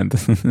understand.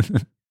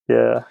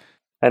 Yeah,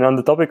 and on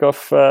the topic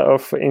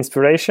of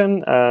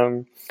inspiration,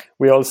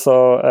 we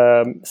also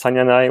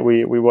Sanya and I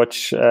we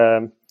watch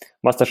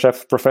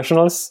MasterChef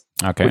Professionals,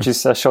 which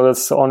is a show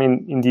that's on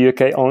in the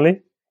UK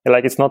only.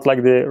 Like it's not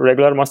like the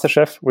regular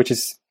MasterChef, which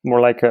is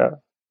more like a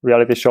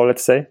reality show,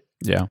 let's say.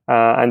 Yeah,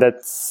 and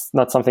that's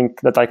not something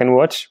that I can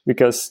watch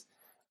because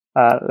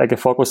like the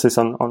focus is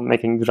on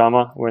making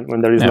drama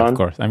when there is none. Of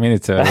course. I mean,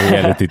 it's a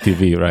reality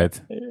TV, right?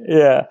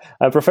 Yeah.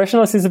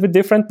 Professionals is a bit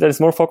different. There's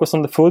more focus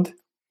on the food.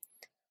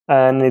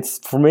 And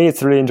for me,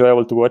 it's really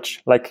enjoyable to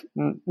watch. Like,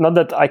 not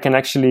that I can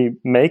actually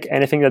make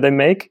anything that they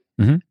make,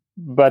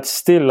 but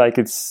still, like,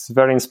 it's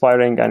very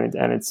inspiring and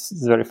it's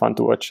very fun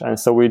to watch. And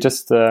so we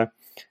just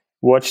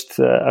watched,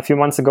 a few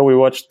months ago, we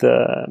watched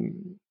the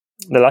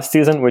last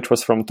season, which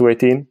was from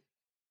 2018.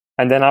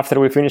 And then after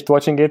we finished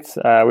watching it,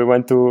 we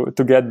went to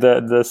get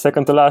the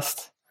second to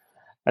last,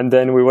 and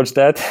then we watched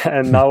that.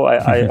 And now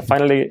I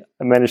finally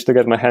managed to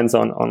get my hands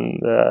on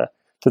the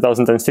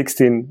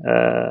 2016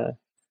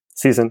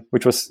 season,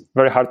 which was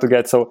very hard to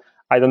get. So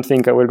I don't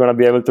think we're going to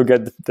be able to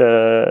get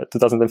the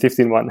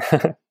 2015 one.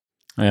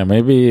 Yeah,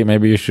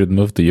 maybe you should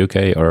move to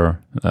UK or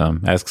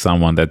ask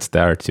someone that's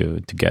there to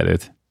get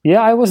it.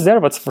 Yeah, I was there,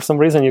 but for some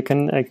reason you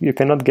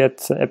cannot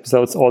get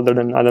episodes older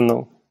than, I don't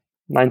know,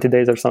 90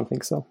 days or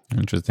something. So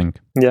interesting.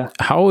 Yeah.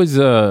 How is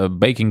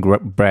baking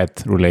bread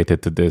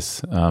related to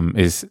this?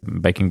 Is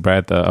baking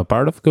bread a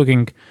part of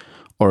cooking,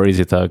 or is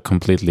it a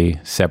completely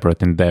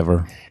separate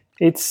endeavor?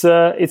 It's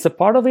a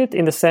part of it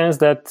in the sense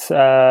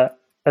that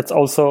it's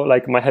also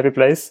like my happy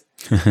place,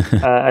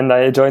 and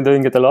I enjoy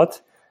doing it a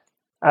lot.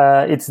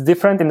 It's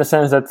different in the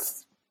sense that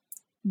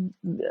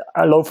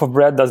a loaf of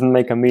bread doesn't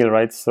make a meal,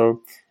 right?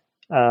 So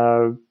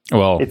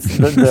well, it's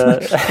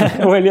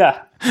well,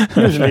 yeah,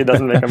 usually it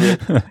doesn't make a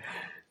meal.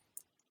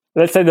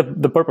 Let's say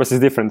the purpose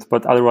is different,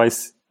 but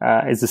otherwise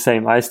it's the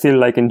same. I still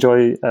like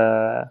enjoy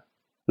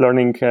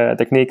learning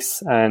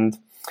techniques, and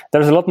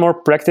there's a lot more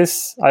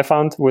practice I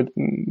found with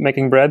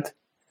making bread,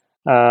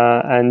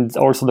 and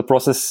also the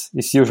process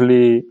is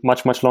usually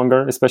much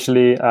longer,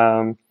 especially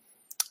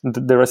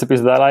the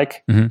recipes that I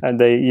like, and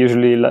they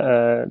usually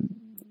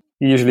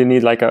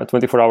need like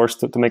 24 hours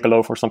to make a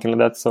loaf or something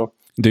like that. So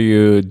do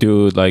you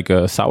do like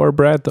a sour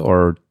bread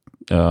or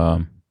a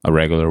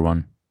regular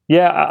one?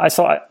 Yeah, I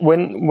saw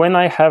when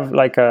I have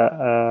like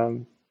a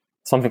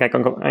something I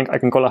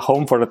can call a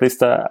home for at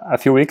least a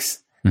few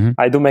weeks.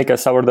 I do make a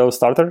sourdough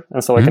starter,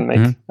 and so I can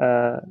make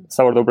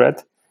sourdough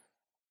bread.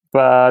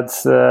 But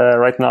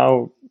right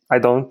now I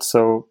don't,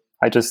 so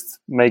I just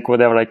make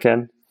whatever I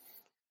can.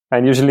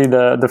 And usually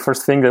the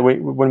first thing that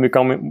when we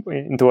come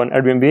into an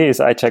Airbnb is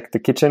I check the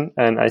kitchen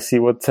and I see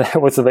what's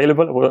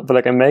available, what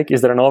I can make.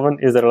 Is there an oven?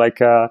 Is there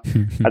like I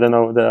don't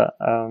know,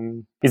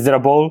 is there a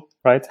bowl,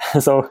 right?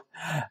 So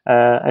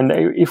and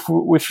if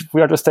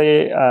we are to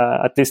stay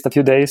at least a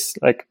few days,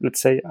 like let's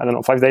say, I don't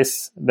know, 5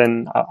 days,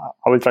 then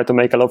I will try to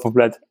make a loaf of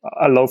bread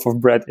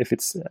if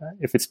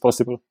it's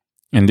possible.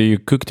 And do you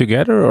cook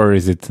together, or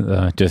is it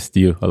just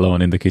you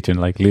alone in the kitchen?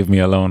 Like, leave me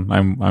alone.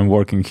 I'm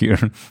working here.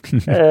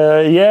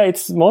 Yeah,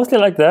 it's mostly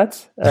like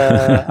that.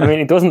 I mean,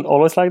 it wasn't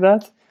always like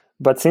that,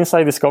 but since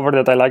I discovered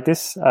that I like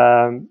this,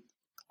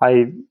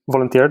 I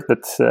volunteered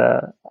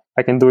that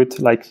I can do it.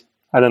 Like,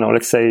 I don't know,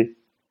 let's say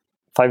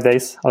 5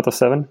 days out of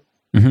 7.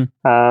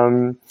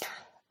 And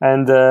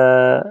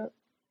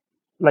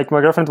like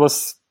my girlfriend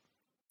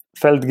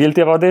felt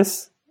guilty about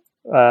this.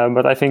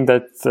 But I think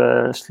that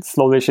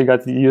slowly she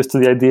got used to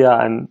the idea,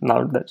 and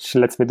now that she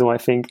lets me do my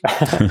thing.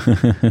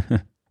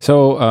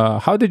 So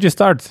how did you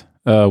start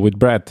with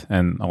bread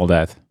and all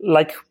that?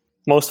 Like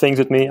most things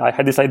with me, I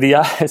had this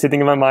idea sitting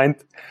in my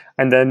mind,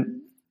 and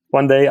then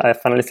one day I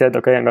finally said,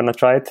 okay, I'm gonna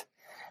try it,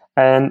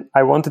 and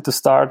I wanted to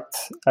start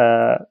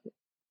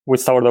with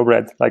sourdough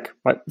bread. Like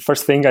my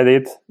first thing I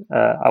did,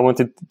 I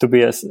wanted to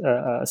be a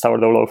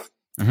sourdough loaf.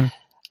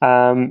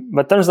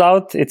 But turns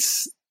out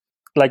it's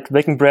like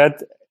baking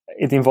bread.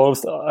 It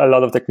involves a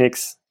lot of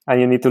techniques, and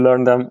you need to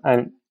learn them,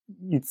 and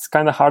it's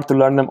kind of hard to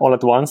learn them all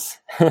at once.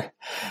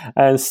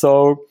 And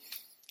so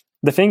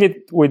the thing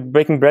with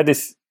baking bread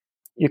is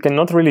you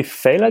cannot really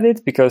fail at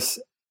it, because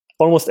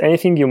almost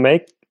anything you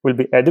make will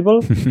be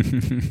edible.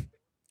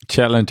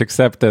 Challenge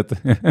accepted.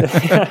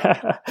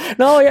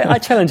 No, yeah, I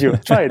challenge you.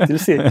 Try it. You'll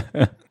see.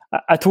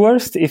 At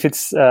worst, if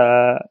it's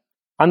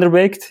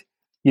underbaked,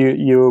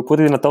 you put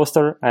it in a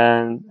toaster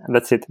and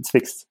that's it. It's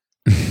fixed.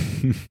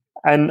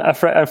 And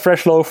a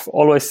fresh loaf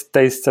always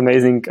tastes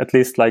amazing, at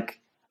least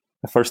like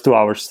the first 2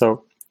 hours.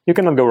 So you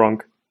cannot go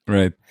wrong.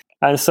 Right.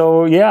 And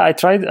so, yeah, I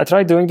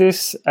tried doing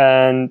this,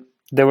 and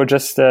there were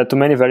just too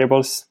many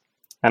variables,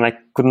 and I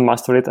couldn't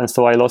master it. And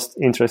so I lost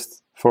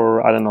interest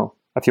for, I don't know,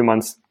 a few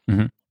months.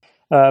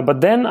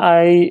 But then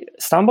I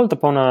stumbled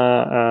upon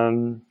a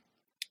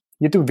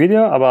YouTube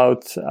video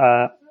about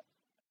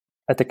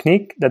a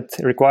technique that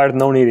required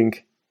no kneading.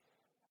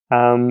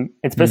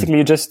 It's basically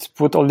you just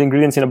put all the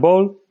ingredients in a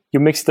bowl, you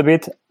mix it a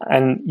bit,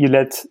 and you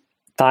let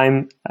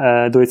time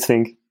do its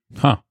thing.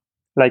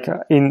 Like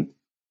in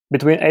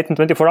between 8 and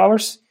 24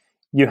 hours,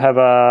 you have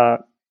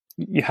a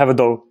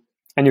dough,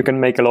 and you can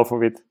make a loaf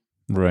of it.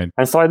 Right.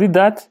 And so I did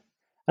that.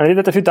 And I did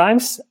that a few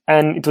times,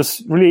 and it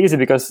was really easy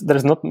because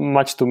there's not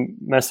much to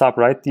mess up,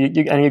 right?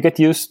 And you get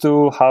used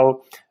to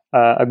how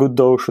a good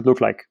dough should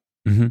look like.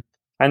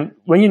 And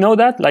when you know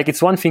that, like,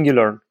 it's one thing you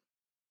learn.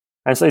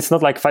 And so it's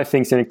not like 5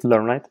 things you need to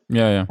learn, right?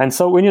 Yeah. And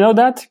so when you know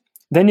that,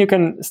 then you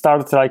can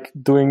start like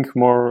doing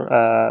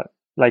more,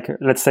 like,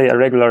 let's say a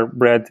regular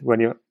bread, when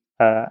you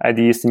add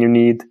yeast and you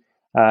knead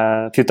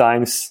a few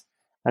times,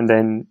 and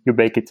then you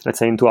bake it, let's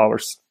say, in 2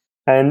 hours.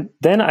 And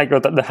then I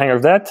got the hang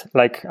of that.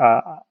 Like,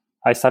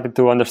 I started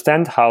to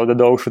understand how the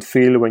dough should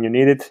feel when you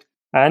knead it.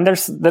 And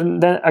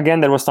then again,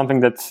 there was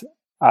something that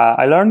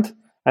I learned,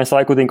 and so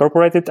I could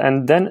incorporate it.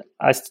 And then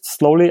I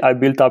slowly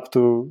built up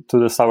to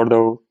the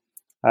sourdough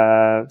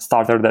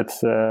starter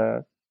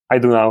that I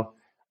do now.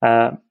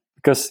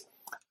 Because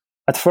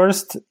at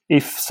first,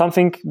 if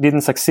something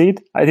didn't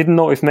succeed, I didn't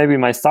know if maybe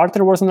my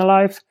starter wasn't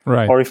alive,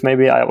 right, or if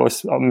maybe I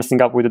was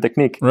messing up with the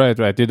technique.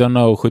 Right. You don't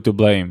know who to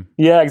blame.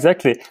 Yeah,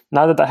 exactly.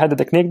 Now that I had the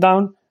technique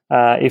down,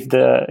 if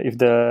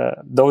the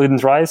dough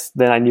didn't rise,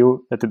 then I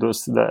knew that it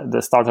was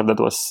the starter that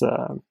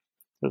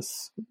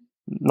was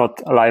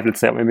not alive, let's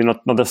say, or maybe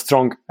not as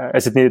strong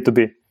as it needed to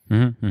be.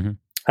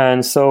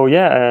 And so,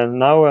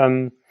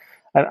 now,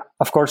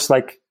 of course,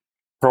 like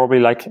probably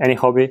like any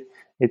hobby,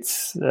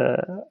 it's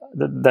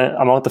the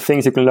amount of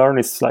things you can learn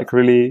is like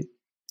really,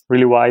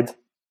 really wide.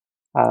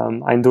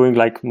 I'm doing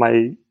like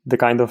the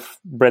kind of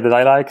bread that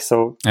I like.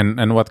 So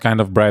and what kind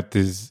of bread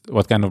is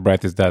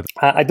that?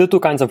 I do 2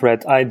 kinds of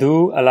bread. I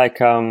do like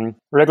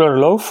regular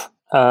loaf,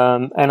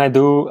 and I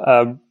do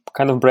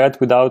kind of bread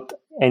without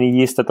any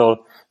yeast at all,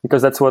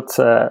 because that's what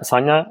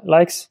Sanya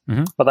likes.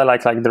 But I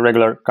like the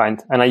regular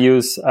kind, and I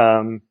use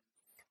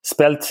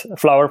spelt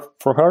flour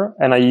for her,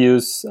 and I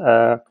use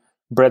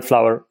bread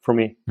flour for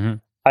me.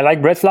 I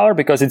like bread flour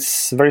because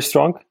it's very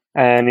strong,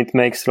 and it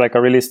makes like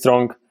a really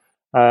strong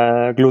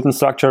gluten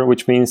structure,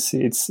 which means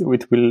it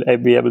will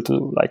be able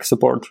to like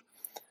support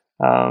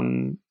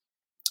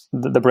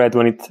the bread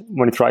when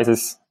it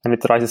rises, and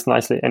it rises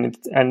nicely, and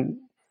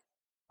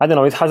I don't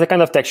know, it has a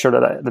kind of texture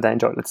that I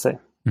enjoy, let's say.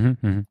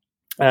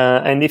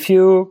 And if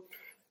you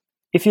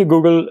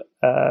Google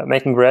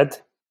making bread,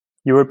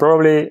 you will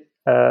probably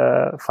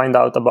find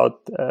out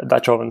about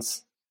Dutch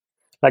ovens.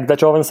 Like,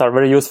 Dutch ovens are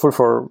very useful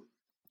for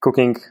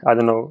cooking, I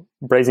don't know,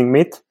 braising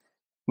meat,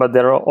 but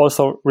they're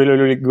also really,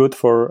 really good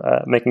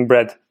for making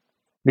bread.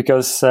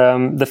 Because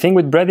the thing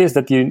with bread is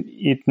that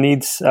it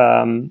needs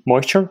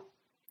moisture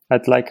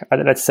at like,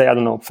 let's say, I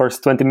don't know,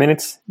 first 20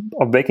 minutes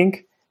of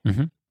baking.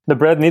 The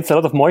bread needs a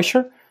lot of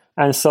moisture.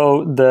 And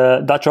so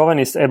the Dutch oven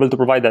is able to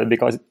provide that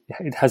because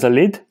it has a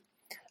lid.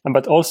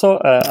 But also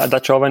a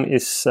Dutch oven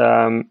is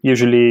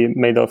usually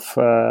made of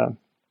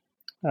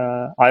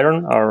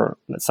iron or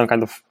some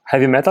kind of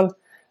heavy metal.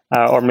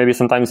 Or maybe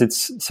sometimes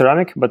it's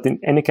ceramic. But in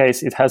any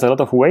case, it has a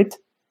lot of weight,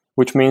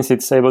 which means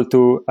it's able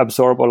to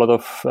absorb a lot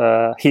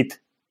of heat.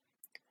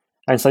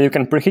 And so you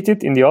can preheat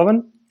it in the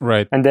oven.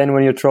 Right. And then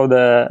when you throw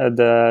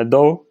the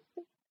dough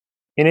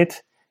in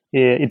it,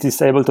 it is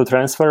able to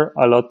transfer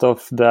a lot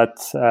of that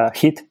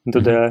heat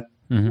into the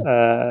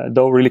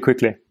dough really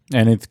quickly.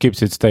 And it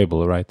keeps it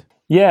stable, right?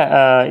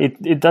 Yeah,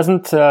 it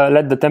doesn't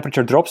let the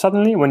temperature drop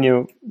suddenly when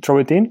you throw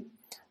it in.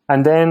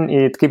 And then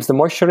it keeps the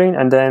moisture in.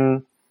 And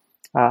then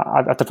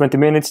after 20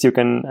 minutes, you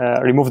can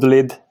remove the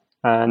lid,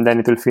 and then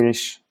it will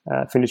finish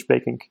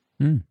baking.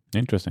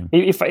 Interesting.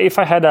 If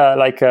I had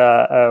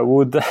a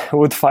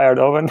wood fired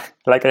oven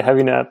like I have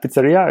in a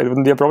pizzeria, it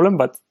wouldn't be a problem.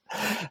 But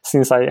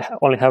since I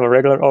only have a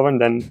regular oven,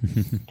 then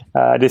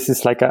this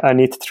is like a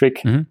neat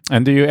trick.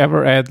 And do you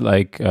ever add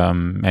like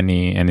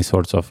any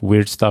sorts of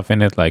weird stuff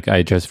in it? Like,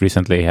 I just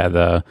recently had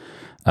a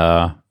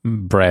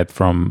bread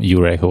from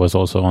Jure, who was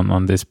also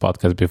on this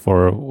podcast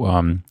before,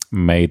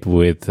 made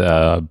with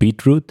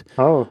beetroot.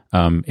 Oh,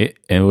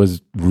 it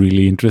was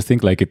really interesting.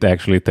 Like it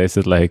actually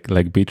tasted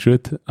like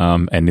beetroot,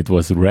 and it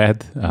was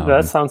red.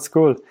 That sounds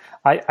cool.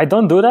 I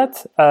don't do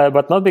that,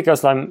 but not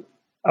because I'm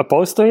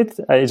opposed to it.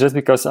 It's just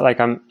because like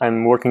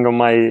I'm working on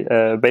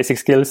my basic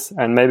skills,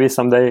 and maybe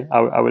someday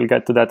I will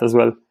get to that as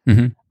well.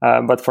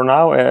 Mm-hmm. But for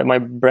now, my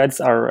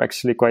breads are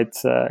actually quite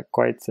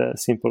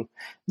simple.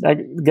 I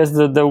guess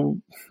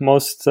the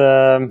most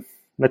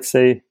let's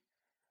say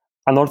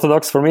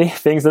unorthodox for me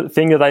thing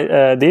that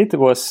I did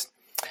was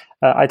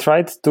I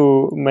tried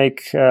to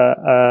make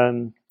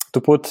to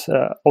put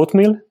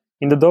oatmeal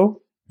in the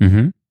dough,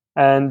 mm-hmm.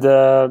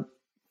 and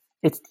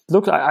it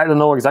looked, I don't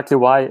know exactly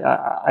why.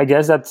 I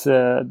guess that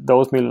the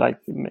oatmeal, like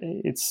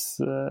it's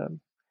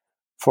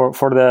for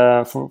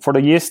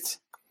the yeast,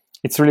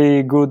 it's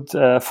really good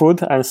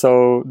food, and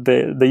so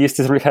the yeast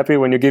is really happy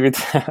when you give it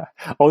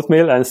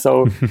oatmeal, and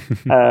so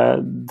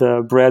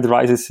the bread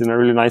rises in a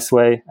really nice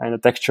way, and the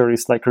texture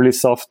is like really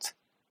soft.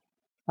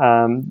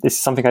 This is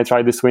something I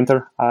tried this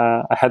winter.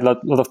 I had a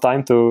lot of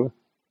time to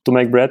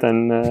make bread,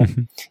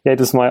 and yeah, it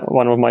was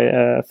one of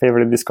my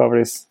favorite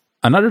discoveries.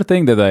 Another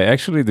thing that I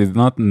actually did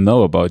not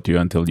know about you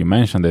until you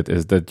mentioned it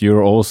is that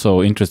you're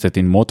also interested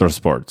in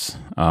motorsports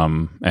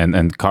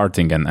and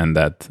karting and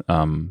that.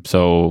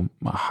 So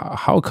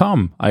how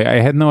come?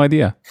 I had no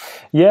idea.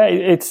 Yeah,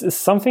 it's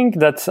something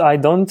that I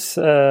don't,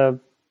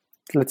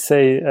 let's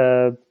say,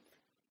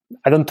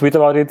 I don't tweet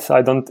about it.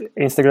 I don't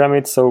Instagram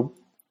it. So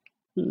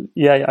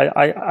yeah,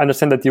 I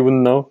understand that you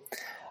wouldn't know.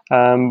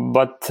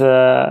 But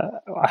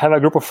I have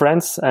a group of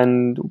friends,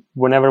 and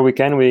whenever we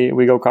can,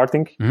 we go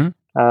karting. Mm-hmm.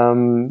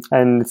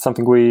 And it's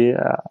something we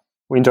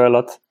enjoy a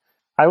lot.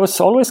 I was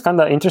always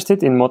kind of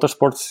interested in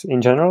motorsports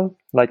in general,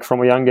 like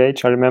from a young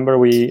age. I remember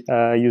we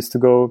used to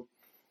go,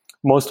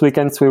 most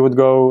weekends we would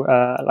go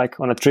like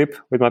on a trip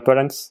with my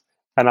parents,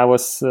 and I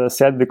was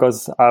sad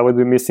because I would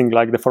be missing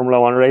like the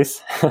Formula 1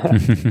 race.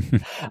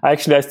 I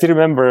still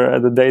remember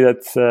the day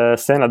that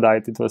Senna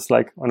died. It was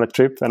like on a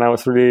trip, and I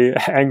was really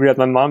angry at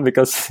my mom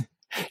because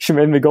she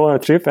made me go on a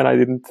trip and I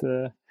didn't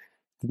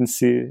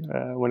see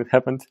when it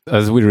happened.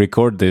 As we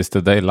record this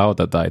today,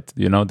 Lauda died.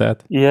 You know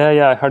that?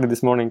 Yeah, I heard it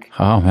this morning.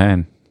 Oh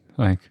man,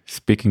 like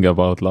speaking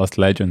about lost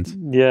legends.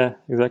 Yeah,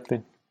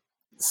 exactly.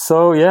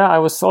 So yeah, I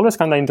was always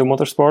kind of into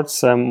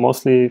motorsports,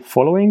 mostly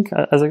following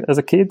as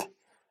a kid.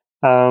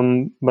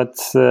 But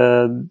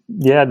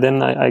yeah,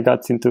 then I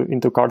got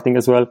into karting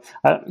as well.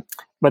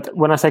 But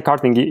when I say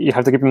karting, you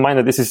have to keep in mind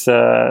that this is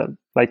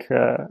like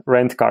a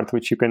rent kart,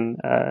 which you can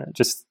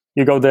just.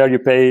 You go there, you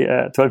pay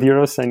 12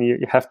 euros, and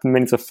you have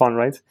minutes of fun,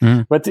 right?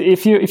 Mm. But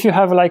if you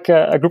have like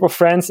a group of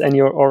friends and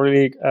you're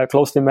already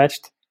closely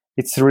matched,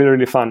 it's really,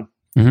 really fun.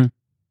 Mm-hmm.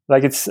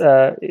 Like it's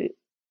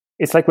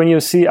like when you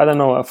see, I don't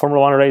know, a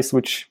Formula 1 race,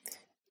 which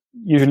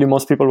usually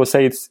most people will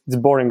say it's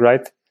boring,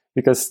 right?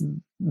 Because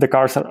the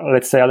cars are,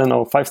 let's say, I don't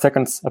know, 5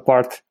 seconds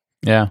apart.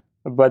 Yeah.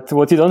 But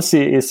what you don't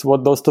see is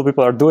what those two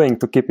people are doing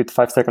to keep it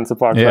 5 seconds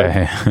apart,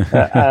 right?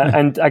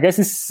 And I guess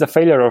this is a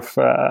failure of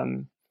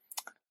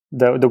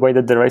the way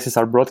that the races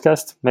are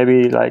broadcast.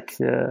 Maybe like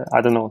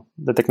I don't know,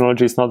 the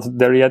technology is not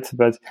there yet,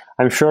 but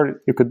I'm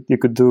sure you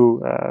could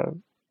do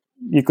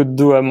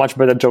a much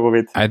better job of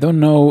it. I don't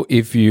know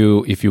if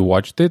you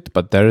watched it,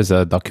 but there is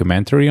a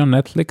documentary on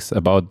Netflix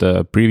about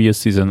the previous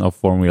season of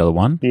Formula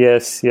 1.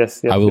 Yes.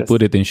 I will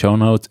put it in show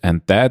notes,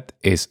 and that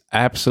is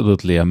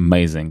absolutely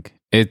amazing.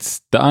 It's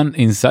done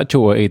in such a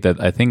way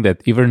that I think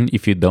that even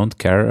if you don't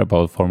care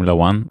about Formula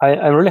 1...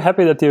 I'm really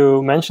happy that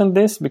you mentioned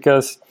this,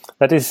 because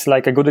that is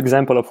like a good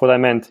example of what I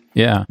meant.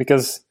 Yeah.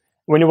 Because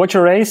when you watch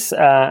a race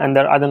and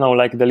there, I don't know,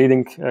 like the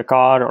leading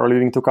car or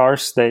leading two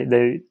cars,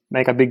 they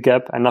make a big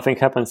gap and nothing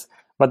happens.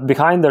 But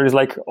behind there is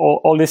like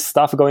all this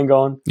stuff going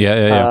on.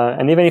 Yeah.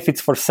 And even if it's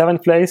for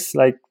 7th place,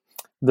 like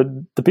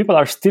the people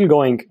are still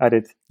going at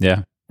it.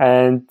 Yeah.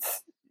 And...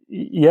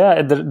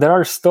 yeah, there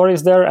are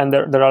stories there, and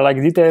there are like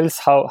details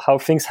how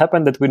things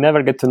happen that we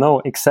never get to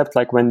know, except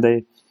like when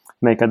they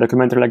make a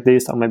documentary like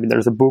this, or maybe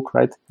there's a book,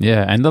 right?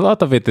 Yeah, and a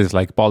lot of it is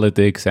like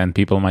politics, and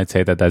people might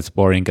say that that's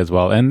boring as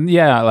well. And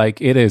yeah,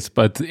 like it is,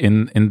 but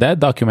in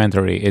that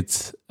documentary,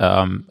 it's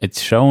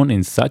shown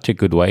in such a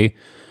good way.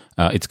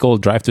 It's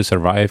called Drive to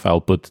Survive.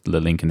 I'll put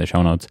the link in the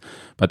show notes.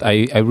 But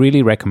I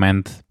really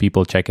recommend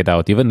people check it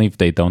out, even if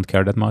they don't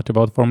care that much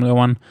about Formula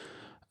 1.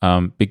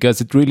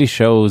 Because it really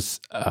shows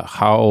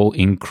how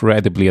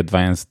incredibly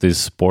advanced this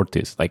sport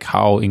is, like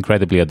how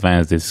incredibly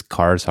advanced these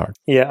cars are.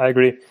 Yeah, I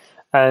agree.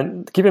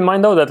 And keep in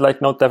mind, though, that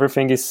like not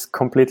everything is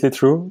completely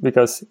true,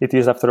 because it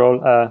is, after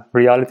all, a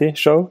reality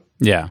show.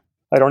 Yeah.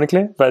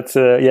 Ironically. But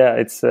yeah,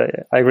 it's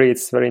I agree.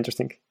 It's very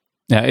interesting.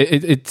 Yeah,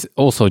 it's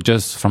also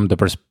just from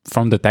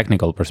the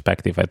technical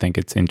perspective, I think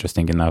it's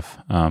interesting enough.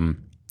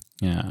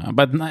 Yeah,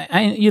 but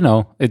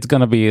it's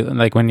gonna be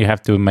like when you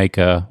have to make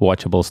a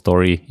watchable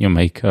story, you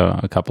make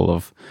a couple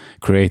of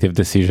creative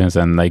decisions,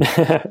 and like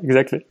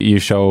exactly, you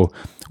show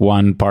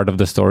one part of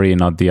the story,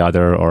 not the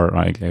other, or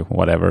like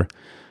whatever.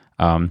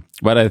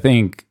 But I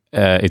think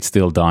it's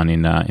still done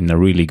in a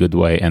really good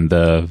way, and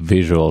the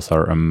visuals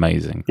are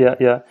amazing.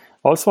 Yeah.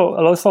 Also,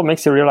 it also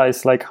makes you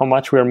realize like how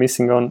much we are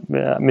missing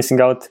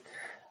out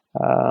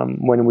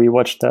when we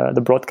watch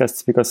the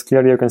broadcasts, because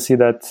clearly you can see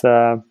that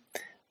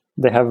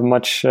they have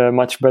much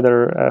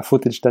better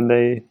footage than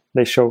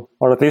they show,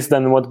 or at least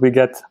than what we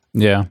get.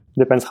 Yeah,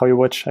 depends how you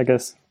watch, I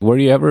guess. Were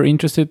you ever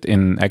interested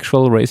in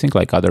actual racing,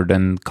 like other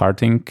than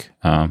karting,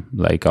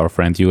 like our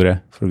friend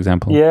Jure, for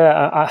example?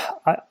 Yeah,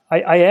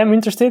 I am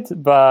interested,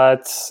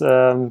 but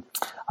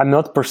I'm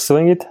not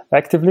pursuing it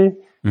actively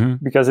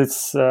because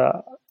it's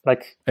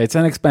it's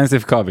an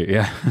expensive hobby.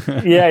 Yeah.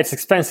 Yeah, it's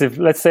expensive.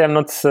 Let's say I'm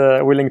not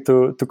willing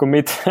to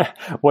commit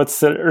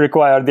what's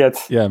required yet.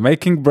 Yeah,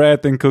 making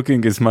bread and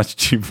cooking is much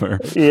cheaper.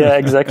 Yeah,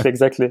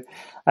 exactly.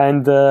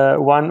 And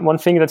one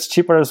thing that's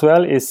cheaper as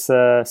well is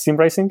sim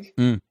racing.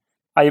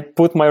 I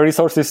put my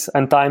resources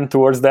and time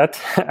towards that,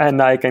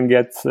 and I can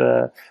get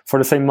for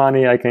the same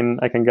money I can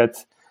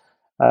get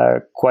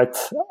quite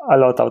a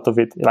lot out of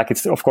it. Like,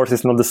 it's, of course,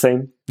 it's not the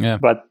same,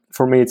 but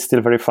for me it's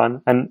still very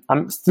fun, and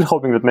I'm still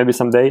hoping that maybe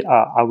someday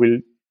I will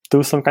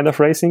do some kind of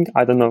racing.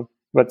 I don't know,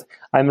 but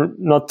I'm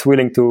not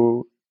willing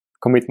to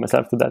commit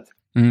myself to that.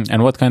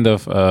 And what kind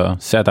of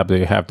setup do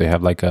you have? Do you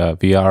have like a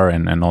VR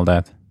and all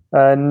that?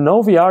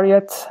 No VR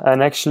yet,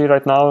 and actually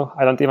right now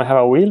I don't even have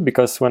a wheel,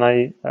 because when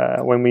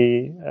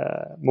we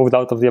moved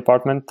out of the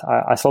apartment,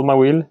 I sold my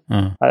wheel.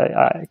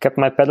 I kept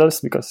my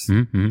pedals because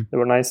they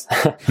were nice.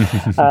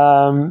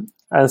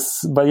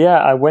 But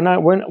yeah,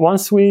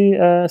 once we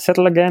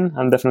settle again,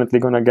 I'm definitely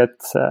gonna get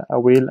a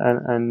wheel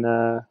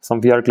and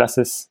some VR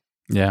glasses.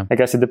 Yeah, I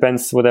guess it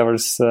depends whatever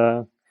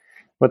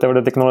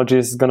the technology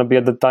is gonna be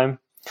at the time.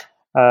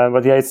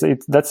 But yeah,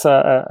 that's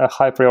a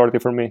high priority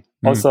for me.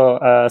 Also,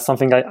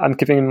 something I'm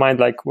keeping in mind,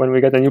 like when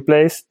we get a new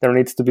place, there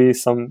needs to be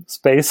some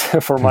space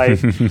for my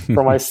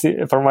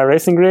for my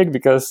racing rig,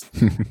 because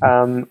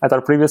at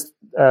our previous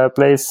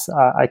place,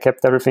 I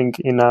kept everything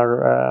in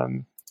our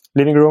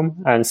living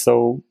room, and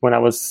so when I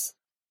was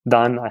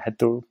done, I had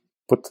to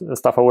put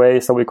stuff away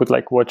so we could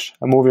like watch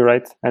a movie,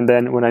 right? And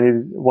then when I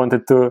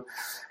wanted to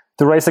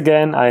race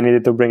again, I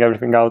needed to bring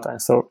everything out,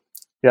 and so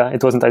yeah,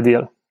 it wasn't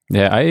ideal.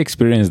 Yeah, I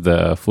experienced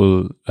the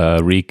full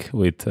rig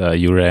with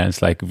Jure.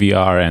 It's like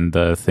VR and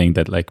the thing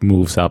that like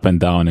moves up and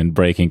down and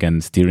braking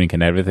and steering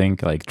and everything,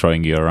 like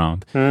throwing you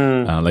around,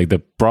 like the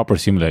proper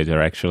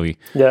simulator actually.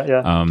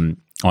 Yeah.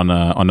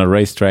 On a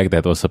racetrack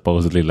that was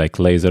supposedly like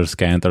laser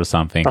scanned or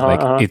something.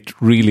 It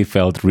really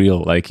felt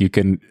real. Like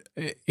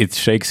it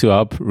shakes you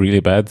up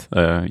really bad.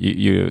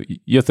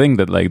 You think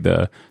that like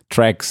the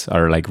tracks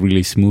are like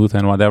really smooth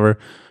and whatever.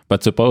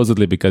 But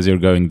supposedly, because you're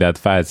going that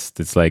fast,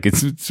 it's like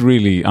it's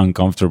really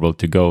uncomfortable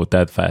to go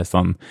that fast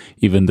on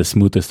even the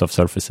smoothest of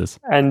surfaces.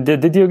 And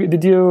did you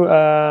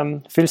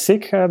feel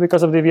sick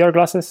because of the VR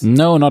glasses?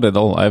 No, not at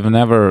all.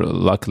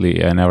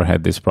 Luckily, I never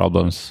had these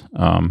problems.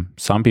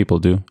 Some people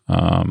do,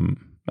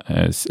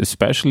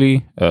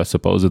 especially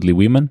supposedly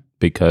women,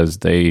 because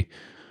they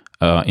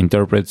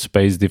interpret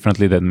space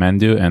differently than men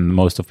do, and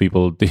most of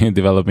people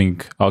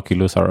developing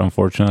Oculus are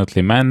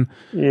unfortunately men.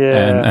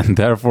 Yeah, and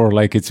therefore,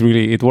 like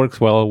it works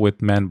well with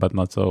men, but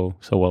not so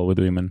well with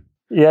women.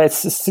 Yeah,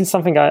 it's still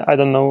something I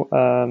don't know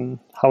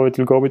how it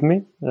will go with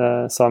me.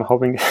 So I'm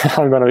hoping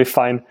I'm gonna be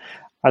fine.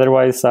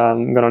 Otherwise,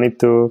 I'm gonna need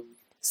to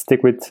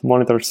stick with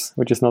monitors,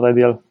 which is not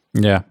ideal.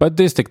 Yeah, but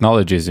this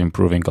technology is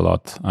improving a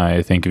lot.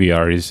 I think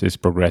VR is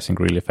progressing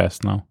really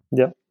fast now.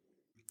 Yeah.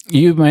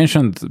 You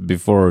mentioned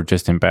before,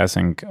 just in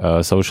passing,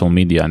 social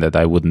media, and that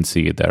I wouldn't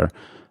see it there.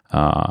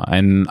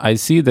 And I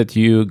see that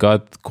you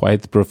got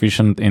quite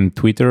proficient in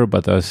Twitter,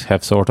 but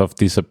have sort of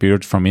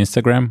disappeared from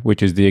Instagram,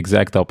 which is the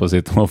exact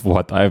opposite of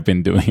what I've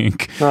been doing.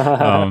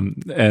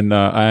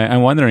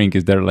 I'm wondering,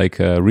 is there like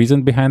a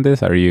reason behind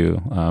this? Are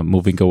you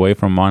moving away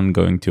from one,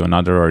 going to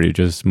another, or are you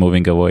just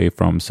moving away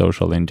from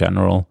social in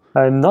general?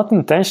 Not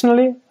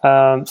intentionally.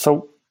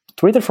 So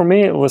Twitter for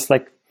me was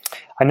like,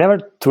 I never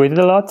tweeted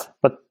a lot,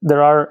 but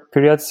there are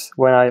periods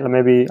when I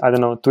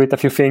tweet a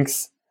few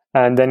things,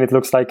 and then it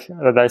looks like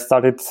that I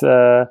started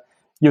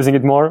using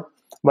it more.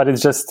 But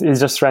it's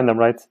just random,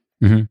 right?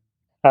 Mm-hmm.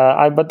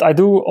 But I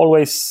do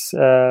always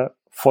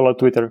follow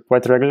Twitter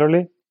quite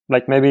regularly.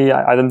 Like maybe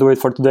I don't do it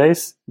for 2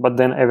 days, but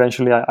then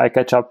eventually I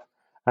catch up,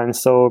 and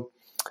so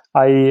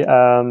I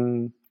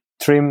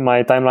trim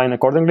my timeline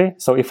accordingly.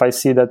 So if I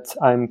see that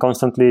I'm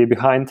constantly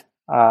behind,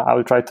 I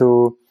will try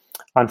to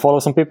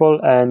unfollow some people,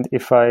 and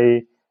if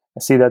I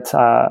see that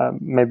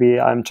maybe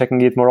I'm checking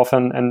it more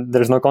often and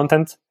there's no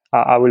content,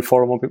 I will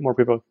follow more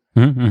people.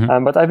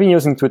 Mm-hmm. But I've been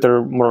using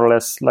Twitter more or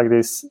less like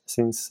this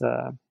since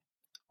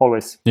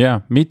always.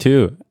 Yeah, me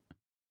too.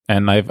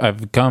 And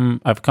I've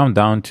come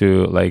down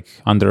to like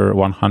under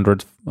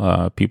 100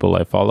 people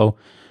I follow,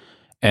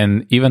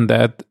 and even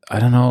that, I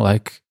don't know,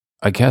 like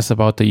I guess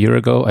about a year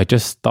ago, I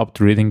just stopped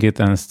reading it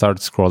and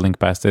started scrolling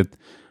past it.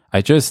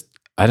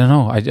 I don't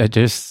know. I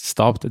just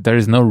stopped. There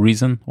is no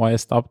reason why I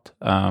stopped.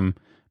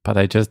 but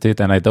I just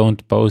did, and I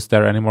don't post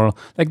there anymore.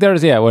 Like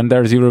when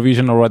there's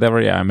Eurovision or whatever,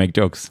 I make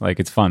jokes. Like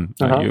it's fun.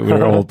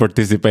 We're all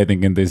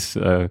participating in this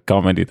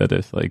comedy that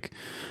is like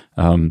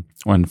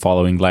when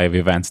following live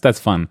events. That's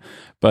fun.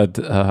 But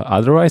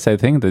otherwise, I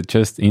think that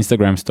just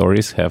Instagram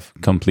stories have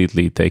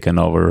completely taken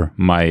over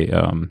my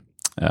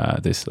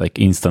this like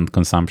instant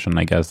consumption.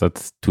 I guess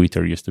that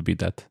Twitter used to be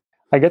that.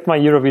 I get my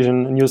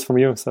Eurovision news from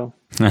you, so.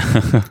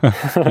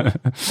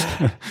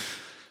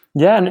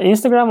 Yeah, and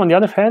Instagram, on the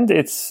other hand,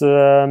 it's,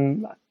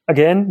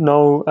 again,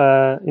 no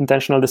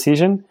intentional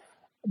decision,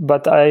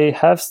 but I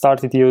have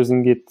started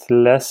using it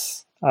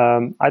less.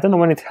 I don't know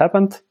when it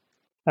happened.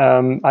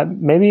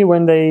 Maybe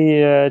when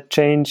they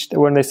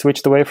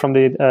switched away from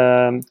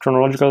the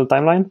chronological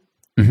timeline.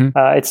 Mm-hmm.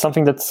 It's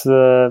something that's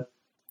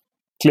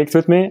clicked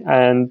with me,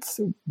 and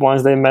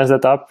once they messed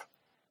that up,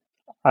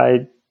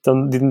 I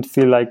didn't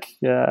feel like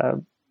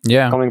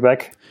coming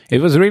back. It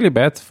was really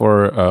bad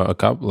for a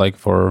couple, like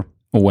for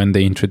when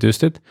they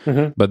introduced it,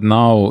 mm-hmm. but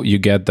now you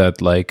get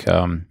that like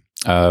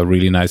a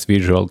really nice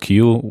visual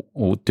cue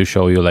to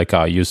show you like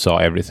you saw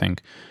everything.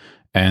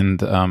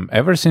 And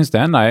ever since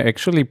then, I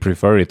actually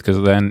prefer it,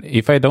 because then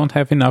if I don't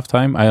have enough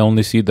time, I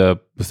only see the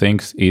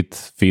things it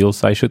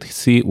feels I should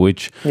see,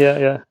 which,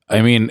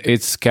 I mean,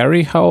 it's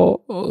scary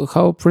how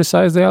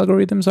precise the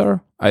algorithms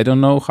are. I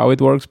don't know how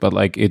it works, but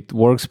like it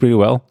works pretty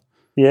well.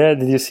 Yeah,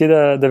 did you see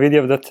the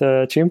video of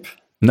that chimp?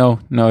 No,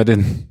 I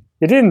didn't.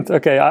 You didn't?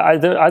 Okay, I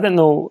don't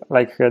know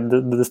like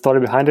the story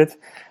behind it,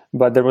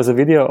 but there was a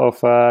video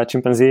of a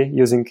chimpanzee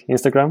using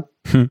Instagram,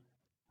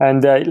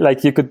 and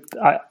like you could...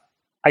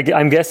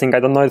 I'm guessing, I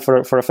don't know it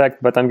for a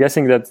fact, but I'm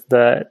guessing that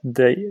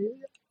the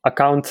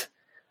account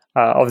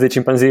of the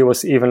chimpanzee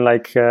was even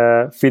like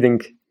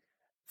feeding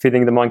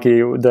the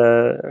monkey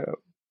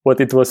what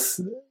it was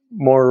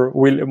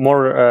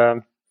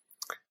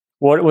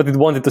what it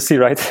wanted to see,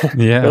 right?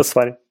 Yeah, it was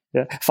funny.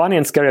 Yeah, funny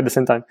and scary at the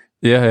same time.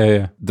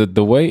 Yeah.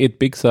 The way it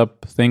picks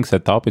up things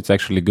at top, it's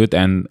actually good.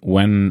 And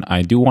when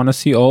I do want to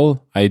see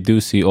all, I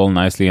do see all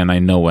nicely, and I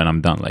know when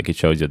I'm done. Like it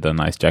shows you the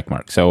nice check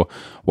mark. So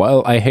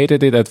while I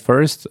hated it at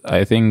first,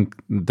 I think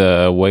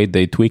the way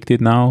they tweaked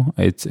it now,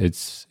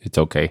 it's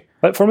okay.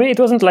 But for me, it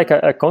wasn't like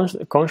a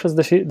conscious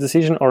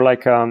decision, or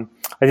like I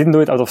didn't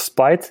do it out of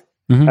spite.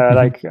 Mm-hmm,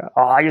 like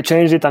you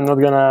changed it, I'm not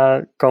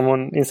gonna come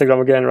on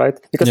Instagram again, right?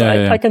 Because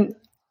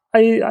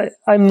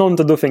I'm known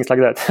to do things like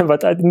that,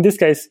 but in this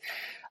case,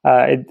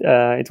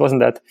 it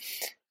wasn't that.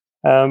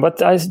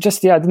 But I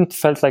just I didn't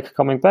felt like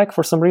coming back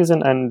for some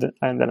reason, and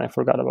then I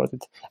forgot about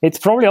it. It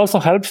probably also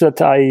helps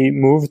that I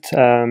moved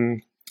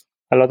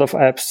a lot of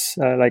apps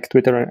like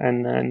Twitter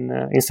and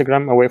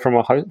Instagram away from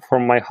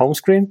my home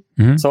screen.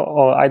 Mm-hmm.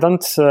 So I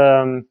don't.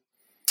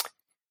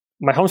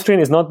 My home screen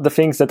is not the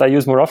things that I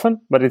use more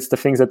often, but it's the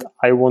things that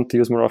I want to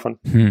use more often.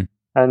 Mm-hmm.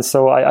 And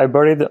so I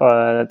buried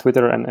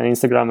Twitter and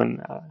Instagram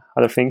and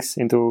other things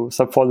into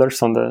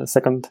subfolders on the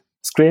second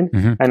screen,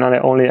 mm-hmm. and I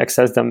only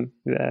access them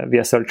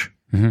via search.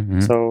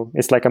 Mm-hmm. So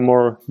it's like a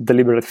more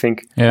deliberate thing.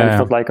 And it's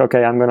not like,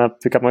 okay, I'm going to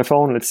pick up my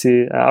phone. Let's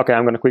see. Okay,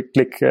 I'm going to click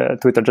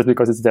Twitter just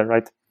because it's there,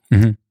 right?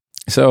 Mm-hmm.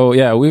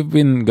 So we've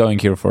been going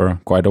here for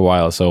quite a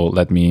while. So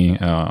let me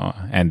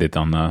end it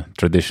on a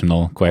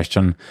traditional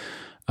question.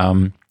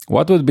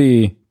 What would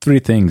be 3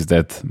 things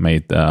that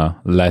made a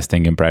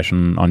lasting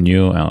impression on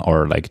you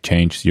or like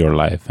changed your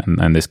life?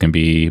 And this can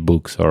be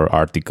books or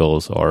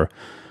articles or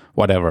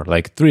whatever,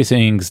 like 3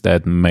 things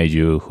that made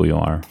you who you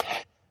are.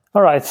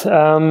 All right.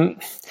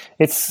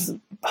 It's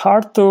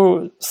hard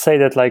to say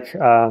that like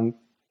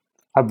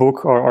a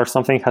book or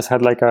something has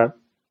had like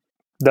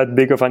that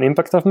big of an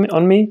impact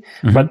on me.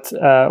 Mm-hmm. But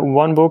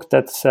one book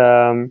that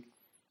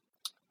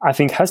I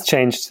think has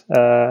changed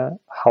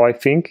how I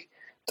think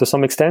to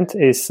some extent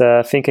is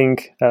Thinking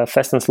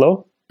Fast and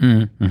Slow.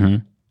 Mm-hmm.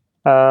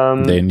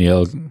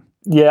 Daniel.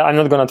 Yeah, I'm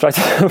not going to try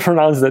to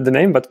pronounce the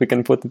name, but we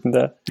can put it in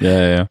the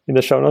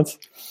show notes.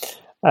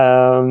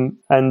 I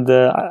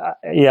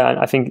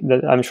think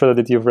that I'm sure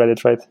that you've read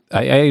it, right?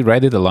 I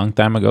read it a long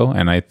time ago,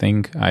 and I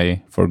think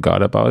I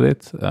forgot about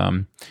it.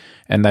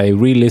 And I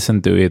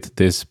re-listened to it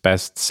this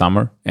past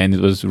summer, and it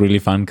was really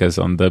fun because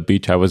on the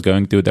beach I was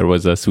going to, there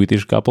was a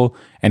Swedish couple,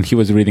 and he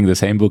was reading the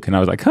same book, and I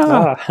was like,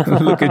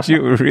 look at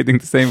you, we're reading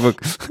the same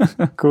book.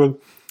 Cool.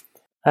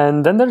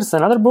 And then there's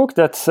another book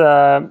that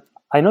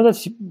I know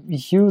that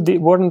you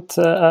weren't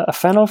a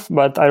fan of,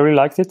 but I really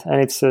liked it,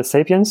 and it's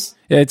Sapiens.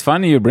 Yeah, it's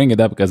funny you bring it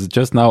up, because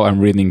just now I'm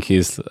reading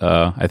his,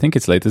 I think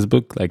it's latest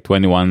book, like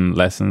 21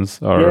 Lessons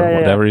or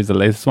whatever is the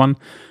latest one.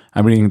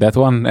 I'm reading that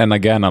one, and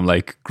again, I'm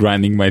like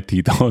grinding my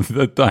teeth all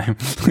the time.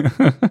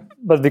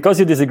 But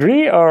because you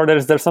disagree, or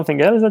there's something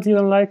else that you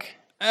don't like?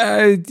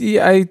 I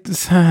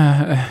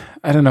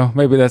don't know.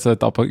 Maybe that's a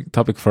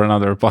topic for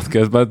another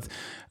podcast. But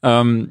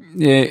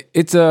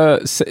it's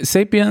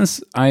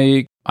Sapiens.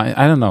 I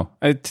don't know.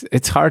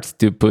 It's hard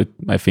to put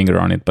my finger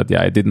on it, but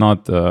I did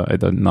not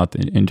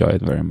enjoy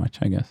it very much,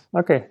 I guess.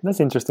 Okay, that's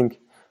interesting.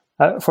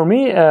 For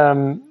me,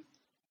 the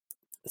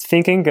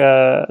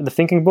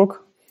Thinking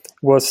book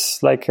was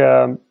like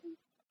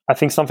I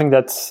think something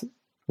that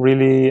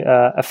really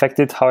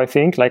affected how I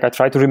think. Like I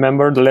try to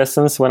remember the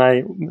lessons when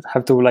I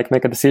have to like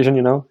make a decision,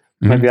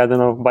 maybe, I don't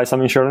know, buy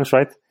some insurance,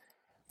 right?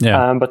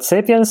 Yeah. But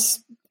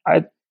Sapiens,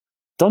 I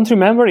don't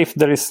remember if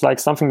there is like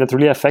something that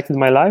really affected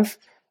my life,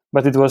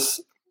 but it was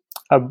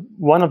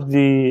one of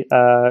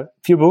the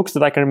few books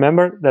that I can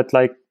remember that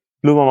like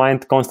blew my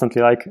mind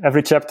constantly. Like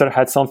every chapter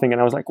had something,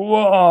 and I was like,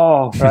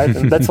 "Whoa!" Right,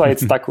 and that's why it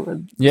stuck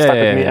with me,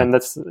 and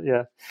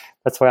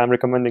that's why I'm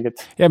recommending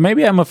it. Yeah,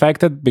 maybe I'm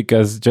affected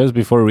because just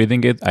before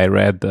reading it, I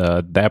read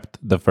Depth: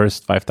 The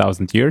First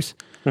 5,000 Years,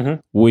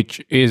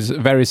 which is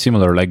very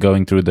similar, like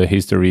going through the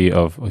history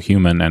of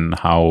human and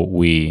how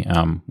we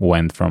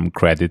went from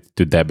credit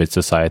to debit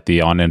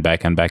society, on and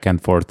back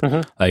and forth.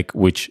 Like,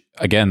 which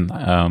again,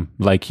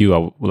 like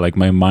you, like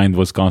my mind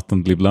was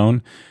constantly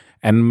blown.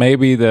 And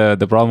maybe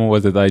the problem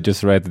was that I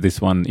just read this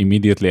one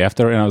immediately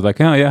after, and I was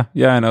like, oh yeah,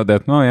 I know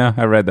that. Oh yeah,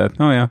 I read that.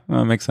 Oh yeah,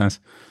 makes sense.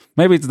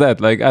 Maybe it's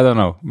that. Like, I don't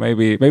know.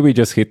 Maybe it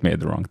just hit me at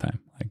the wrong time.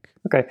 Like,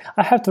 okay,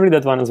 I have to read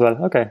that one as well.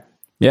 Okay.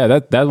 Yeah,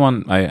 that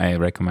one I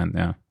recommend.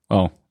 Yeah.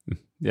 Oh,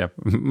 yeah.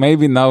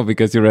 Maybe now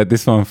because you read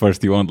this one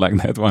first, you won't like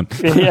that one.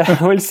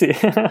 Yeah, we'll see.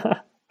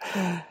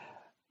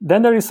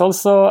 Then there is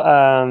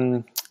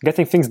also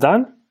Getting Things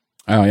Done.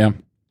 Oh yeah.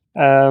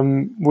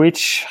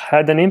 Which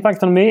had an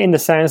impact on me in the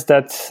sense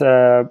that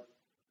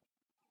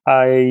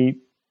I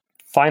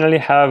finally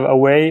have a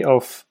way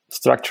of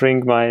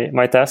structuring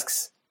my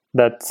tasks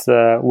that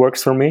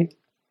works for me.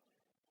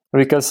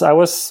 Because I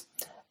was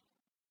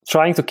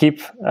trying to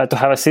to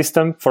have a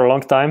system for a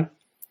long time,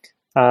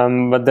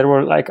 but there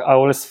were I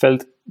always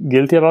felt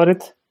guilty about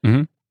it.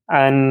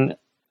 And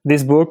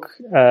this book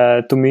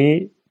to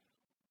me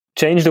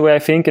changed the way I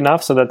think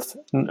enough so that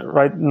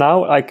right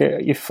now,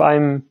 if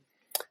I'm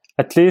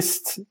at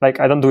least, I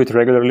don't do it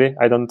regularly.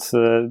 I don't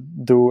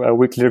do a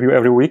weekly review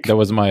every week. That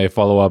was my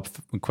follow-up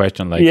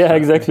question. Yeah,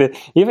 exactly.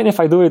 Even if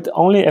I do it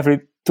only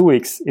every 2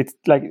 weeks, it's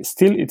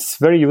still it's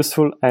very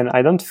useful, and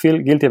I don't feel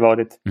guilty about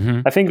it.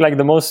 I think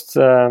the most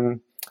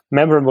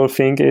memorable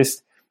thing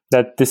is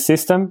that the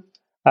system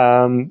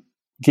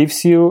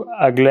gives you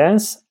a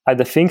glance at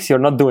the things you're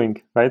not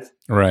doing. Right.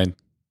 Right.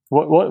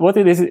 What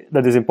it is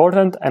that is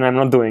important and I'm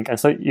not doing, and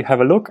so you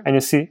have a look and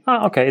you see,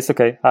 okay, it's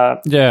okay.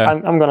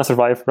 I'm gonna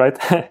survive, right?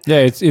 Yeah,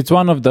 it's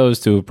one of those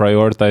to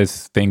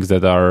prioritize things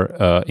that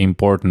are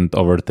important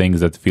over things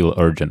that feel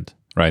urgent,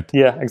 right?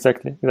 Yeah,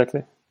 exactly.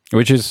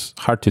 Which is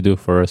hard to do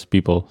for us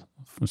people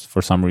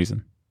for some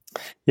reason.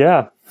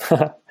 Yeah.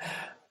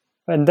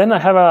 And then I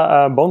have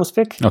a bonus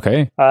pick.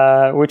 Okay.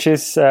 Which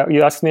is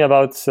you asked me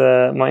about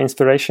my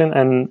inspiration,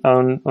 and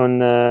on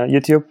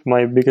YouTube,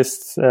 my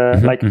biggest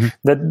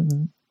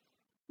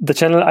The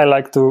channel I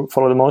like to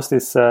follow the most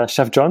is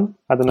Chef John.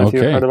 I don't know if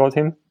you heard about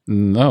him.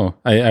 No,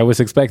 I was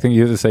expecting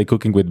you to say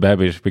Cooking with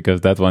Babish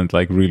because that one's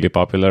really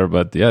popular.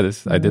 But yeah,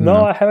 I didn't know.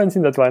 No, I haven't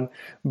seen that one.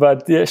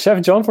 But yeah, Chef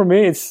John for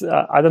me, it's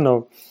I don't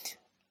know.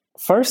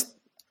 First,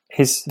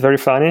 he's very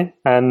funny,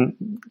 and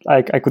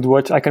I can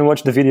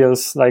watch the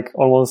videos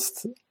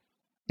almost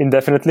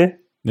indefinitely.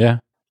 Yeah.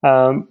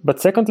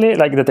 But secondly,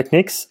 the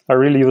techniques are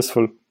really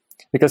useful,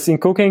 because in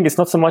cooking, it's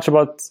not so much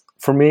about,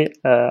 for me,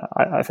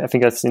 I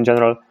think that's in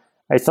general.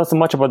 It's not so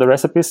much about the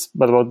recipes,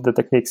 but about the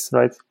techniques,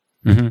 right?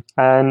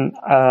 And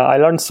I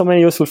learned so many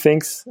useful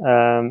things,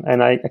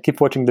 and I keep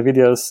watching the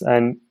videos.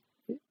 And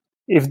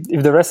if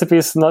the recipe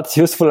is not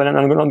useful and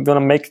I'm not going to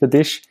make the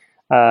dish,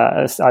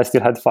 I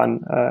still had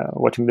fun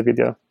watching the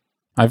video.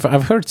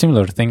 I've heard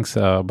similar things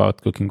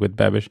about Cooking with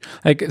Babish.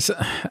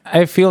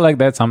 I feel like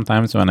that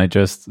sometimes when I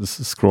just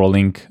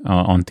scrolling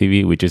on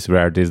TV, which is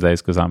rare these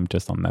days because I'm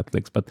just on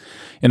Netflix. But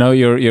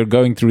you're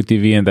going through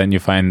TV and then you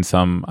find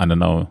some, I don't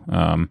know,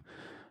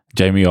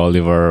 Jamie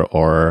Oliver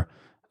or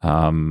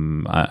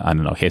I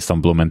don't know,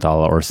 Heston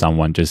Blumenthal or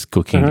someone just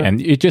cooking, and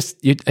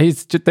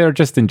they're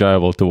just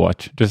enjoyable to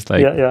watch. Just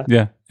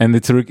yeah. And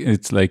it's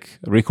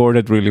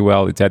recorded really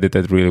well. It's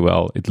edited really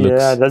well. It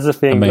looks that's the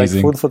thing.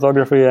 Amazing. Food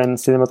photography and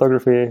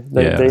cinematography,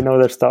 they know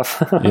their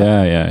stuff.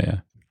 Yeah.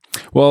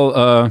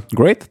 Well,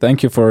 great.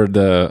 Thank you for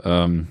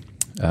the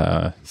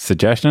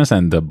suggestions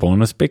and the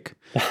bonus pick,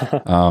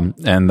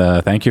 and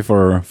thank you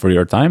for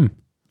your time.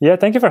 Yeah,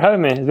 thank you for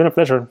having me. It's been a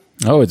pleasure.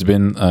 Oh, it's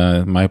been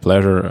my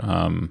pleasure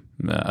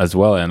as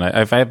well. And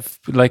I've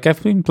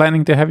been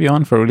planning to have you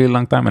on for a really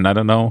long time, and I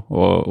don't know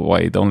why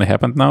it only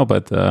happened now,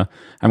 but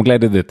I'm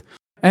glad it did.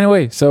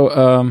 Anyway, so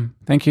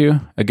thank you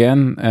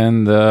again,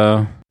 and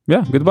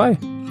goodbye.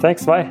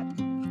 Thanks, bye.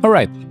 All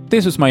right,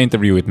 this was my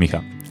interview with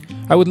Micha.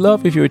 I would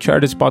love if you would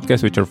share this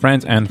podcast with your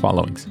friends and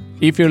followings.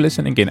 If you're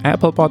listening in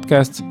Apple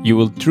Podcasts, you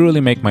will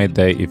truly make my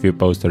day if you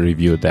post a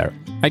review there.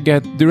 I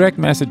get direct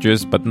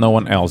messages, but no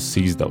one else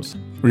sees those.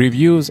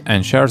 Reviews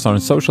and shares on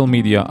social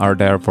media are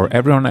there for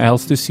everyone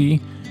else to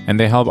see, and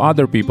they help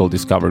other people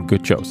discover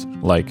good shows,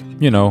 like,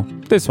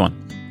 this one.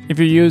 If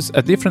you use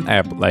a different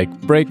app like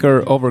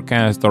Breaker,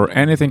 Overcast, or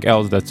anything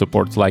else that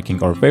supports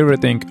liking or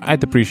favoriting,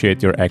 I'd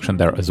appreciate your action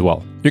there as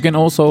well. You can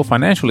also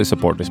financially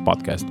support this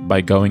podcast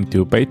by going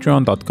to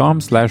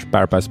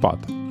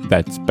patreon.com/parpaspod.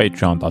 That's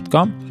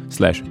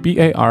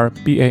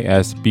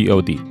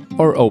patreon.com/PARPASPOD.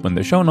 or open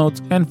the show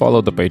notes and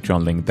follow the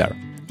Patreon link there.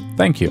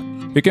 Thank you.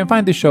 You can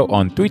find the show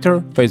on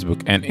Twitter,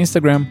 Facebook, and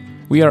Instagram.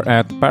 We are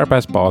at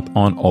ParapassPod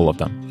on all of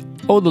them.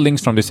 All the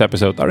links from this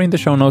episode are in the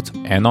show notes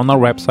and on our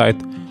website,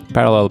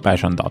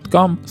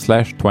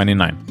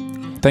 parallelpassion.com/29.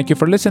 Thank you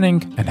for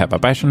listening and have a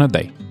passionate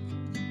day.